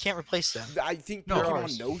 you can't replace them. I think No.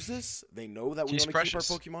 Pokemon knows this. They know that we He's want to keep our precious.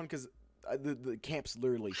 Pokemon because the camps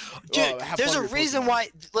literally. Dude, have there's fun a with your reason Pokemon. why.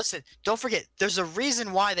 Listen, don't forget. There's a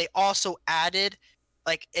reason why they also added,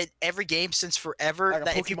 like in every game since forever, Like a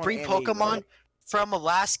that if you Pokemon bring NA, Pokemon right? from a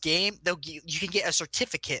last game, you can get a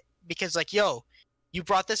certificate because, like, yo, you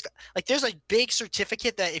brought this. Like, there's a big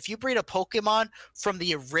certificate that if you breed a Pokemon from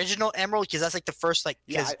the original Emerald, because that's like the first, like,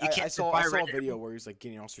 Yeah, because you I can't saw buy a red video where he's like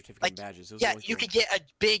getting all certificates Like, and badges. It was Yeah, really you cool. could get a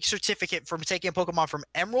big certificate from taking a Pokemon from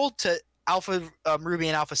Emerald to Alpha Ruby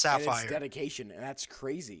and Alpha And Sapphire. it's dedication, and that's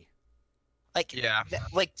crazy. Like, Yeah.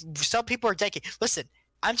 like some people are dedicated. Listen,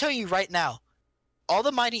 I'm telling you right now, all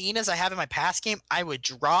the Mighty Enas I have in my past game, I would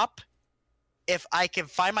drop if I can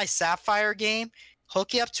find my Sapphire game,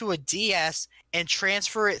 hook it up to a DS, and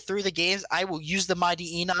transfer it through the games. I will use the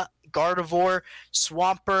Mighty Ena, Gardevoir,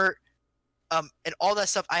 Swampert, and all that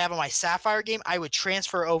stuff I have on my Sapphire game. I would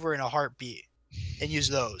transfer over in a heartbeat and use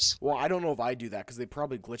those. Well, I don't know if I do that because they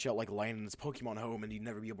probably glitch out like Landon's Pokemon Home, and you'd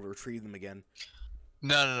never be able to retrieve them again.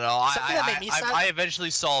 No. Something that made me sad- I eventually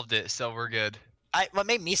solved it, so we're good. What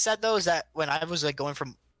made me sad though is that when I was like going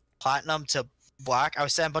from Platinum to Black, I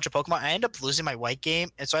was setting a bunch of Pokemon. I ended up losing my White game,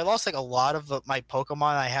 and so I lost like a lot of my Pokemon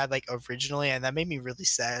I had like originally, and that made me really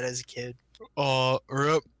sad as a kid.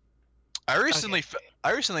 Rip. I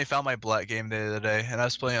recently found my Black game the other day, and I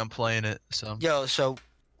was I'm playing it. So Yo, so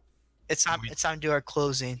it's time to do our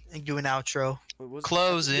closing and do an outro. What was-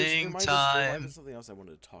 Closing there might have time. been something else I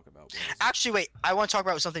wanted to talk about. What was it? Actually, wait, I want to talk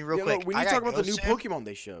about something real Yeah, no, quick. we need I to talk gotta about the go new soon. Pokemon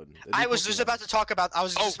they showed. The I new was just Pokemon. about to talk about. I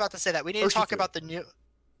was just about to say that we need to talk Urshifu. about the new.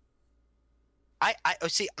 I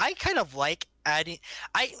see. I kind of like adding.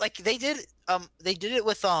 I like they did. They did it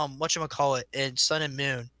with whatchamacallit in Sun and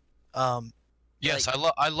Moon. yes,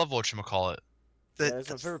 like- I love whatchamacallit. The, Yeah, it's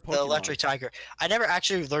my favorite the Pokemon. electric tiger. I never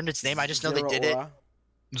actually learned its name. I just know they did it,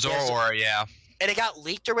 Zeraora. Zoroark, yeah. and it got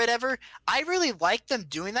leaked or whatever. I really like them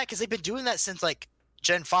doing that because they've been doing that since like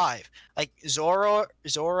Gen 5. Like Zora,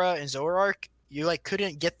 and Zoroark, you like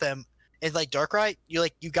couldn't get them in like Darkrai. You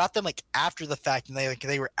got them like after the fact, and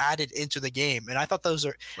they were added into the game. And I thought those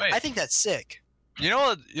are. Wait, I think that's sick. you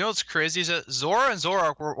know what's crazy is that Zora and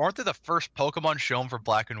Zoroark weren't they the first Pokemon shown for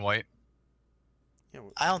Black and White? Yeah,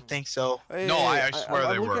 well, I don't think so. Hey, No, hey, I swear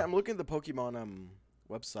I'm they looking, were. I'm looking at the Pokemon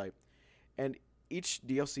website, and each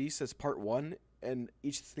DLC says Part 1, and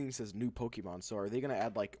each thing says new Pokemon. So are they gonna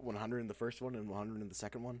add like 100 in the first one and 100 in the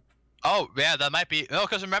second one? Oh yeah, that might be no,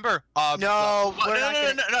 because remember. No, we're not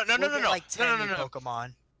gonna- no, We'll get like 10 new no.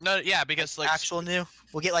 Pokemon. No, yeah, because like Actual new.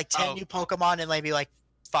 We'll get like 10 Oh. new Pokemon and maybe like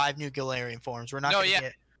 5 new Galarian forms. We're not No, gonna yeah.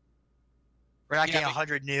 get. We're not Yeah, getting but-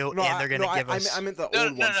 100 new, No, and they're gonna give I us. I meant the No,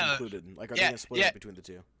 old no, ones no. included. Like, are they Yeah, gonna split yeah. up between the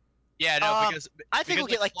two? yeah, no, Um, because I think we'll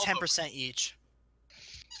because get like Slowpoke- 10% each.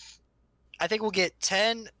 I think we'll get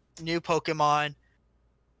 10 new Pokemon,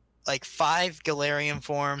 like 5 Galarian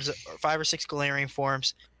forms, or 5 or 6 Galarian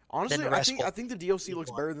forms. Honestly, the I rest think will I think the DLC looks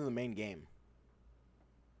one. better than the main game.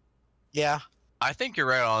 Yeah. I think you're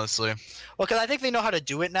right, honestly. Well, because I think they know how to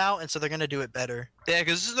do it now, and so they're gonna do it better. Yeah,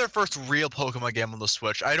 because this is their first real Pokemon game on the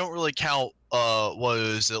Switch. I don't really count what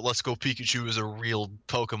is it? Let's Go Pikachu as a real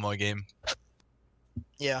Pokemon game.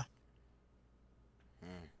 Yeah.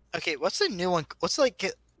 Hmm. Okay, what's the new one? What's like?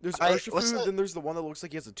 There's what's Urshifu, the- then there's the one that looks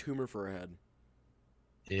like he has a tumor for a head.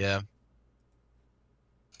 Yeah.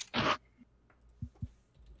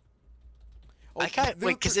 Oh, I can't there-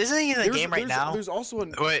 wait because isn't he in the there's- game right there's- now? There's also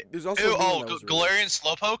an Wait. There's also Ew, a new oh, one that was released.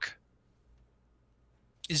 Galarian Slowpoke?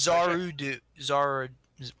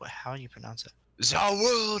 How do you pronounce it?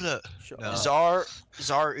 Zawuda. Shut No. up.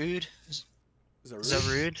 Zarude.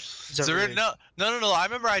 Zarude? Zarude. No. I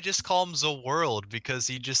remember I just call him World because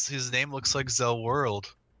his name looks like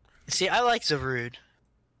World. See, I like Zarude.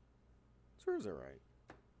 Zarude's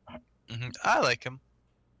alright. I like him.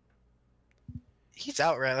 He's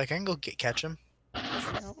out, right? Like I can go catch him. Is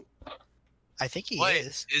he out? I think he Wait,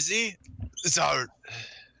 is. he? Zar.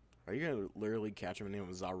 Are you gonna literally catch him and name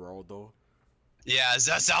him Zaroldo? Yeah,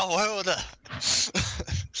 World.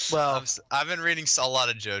 Well- I've been reading a lot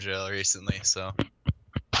of JoJo recently, so.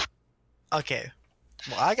 Okay.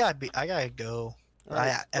 Well, I gotta go.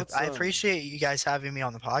 Alright, let's, I appreciate you guys having me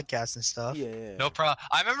on the podcast and stuff. Yeah. No problem.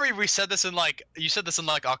 I remember we said this in you said this in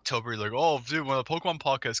October. You're like, oh, dude, when the Pokemon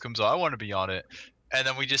podcast comes out, I want to be on it. And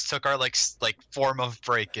then we just took our like 4-month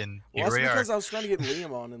break, and Well, here that's we are. because I was trying to get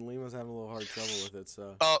Liam on, and Liam was having a little hard trouble with it.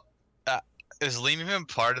 So Is Liam even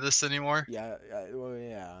part of this anymore? yeah, well,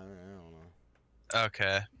 yeah, I don't know.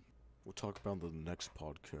 Okay. We'll talk about the next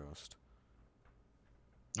podcast.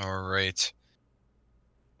 All right.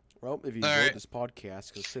 Well, if you All enjoyed right. this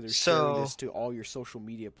podcast, consider sharing So- this to all your social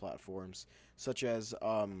media platforms, such as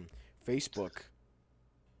Facebook,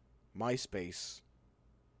 MySpace,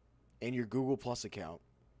 and your Google Plus account.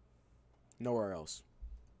 Nowhere else.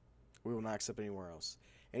 We will not accept anywhere else.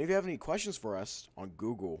 And if you have any questions for us on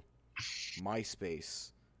Google,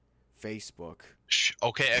 MySpace, Facebook,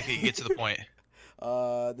 Okay, get to the point.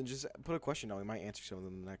 then just put a question down. We might answer some of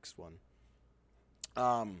them in the next one.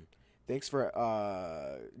 Thanks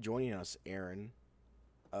for joining us, Aaron.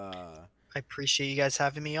 I appreciate you guys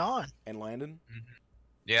having me on. And Landon,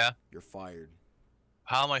 Yeah. you're fired.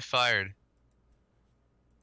 How am I fired?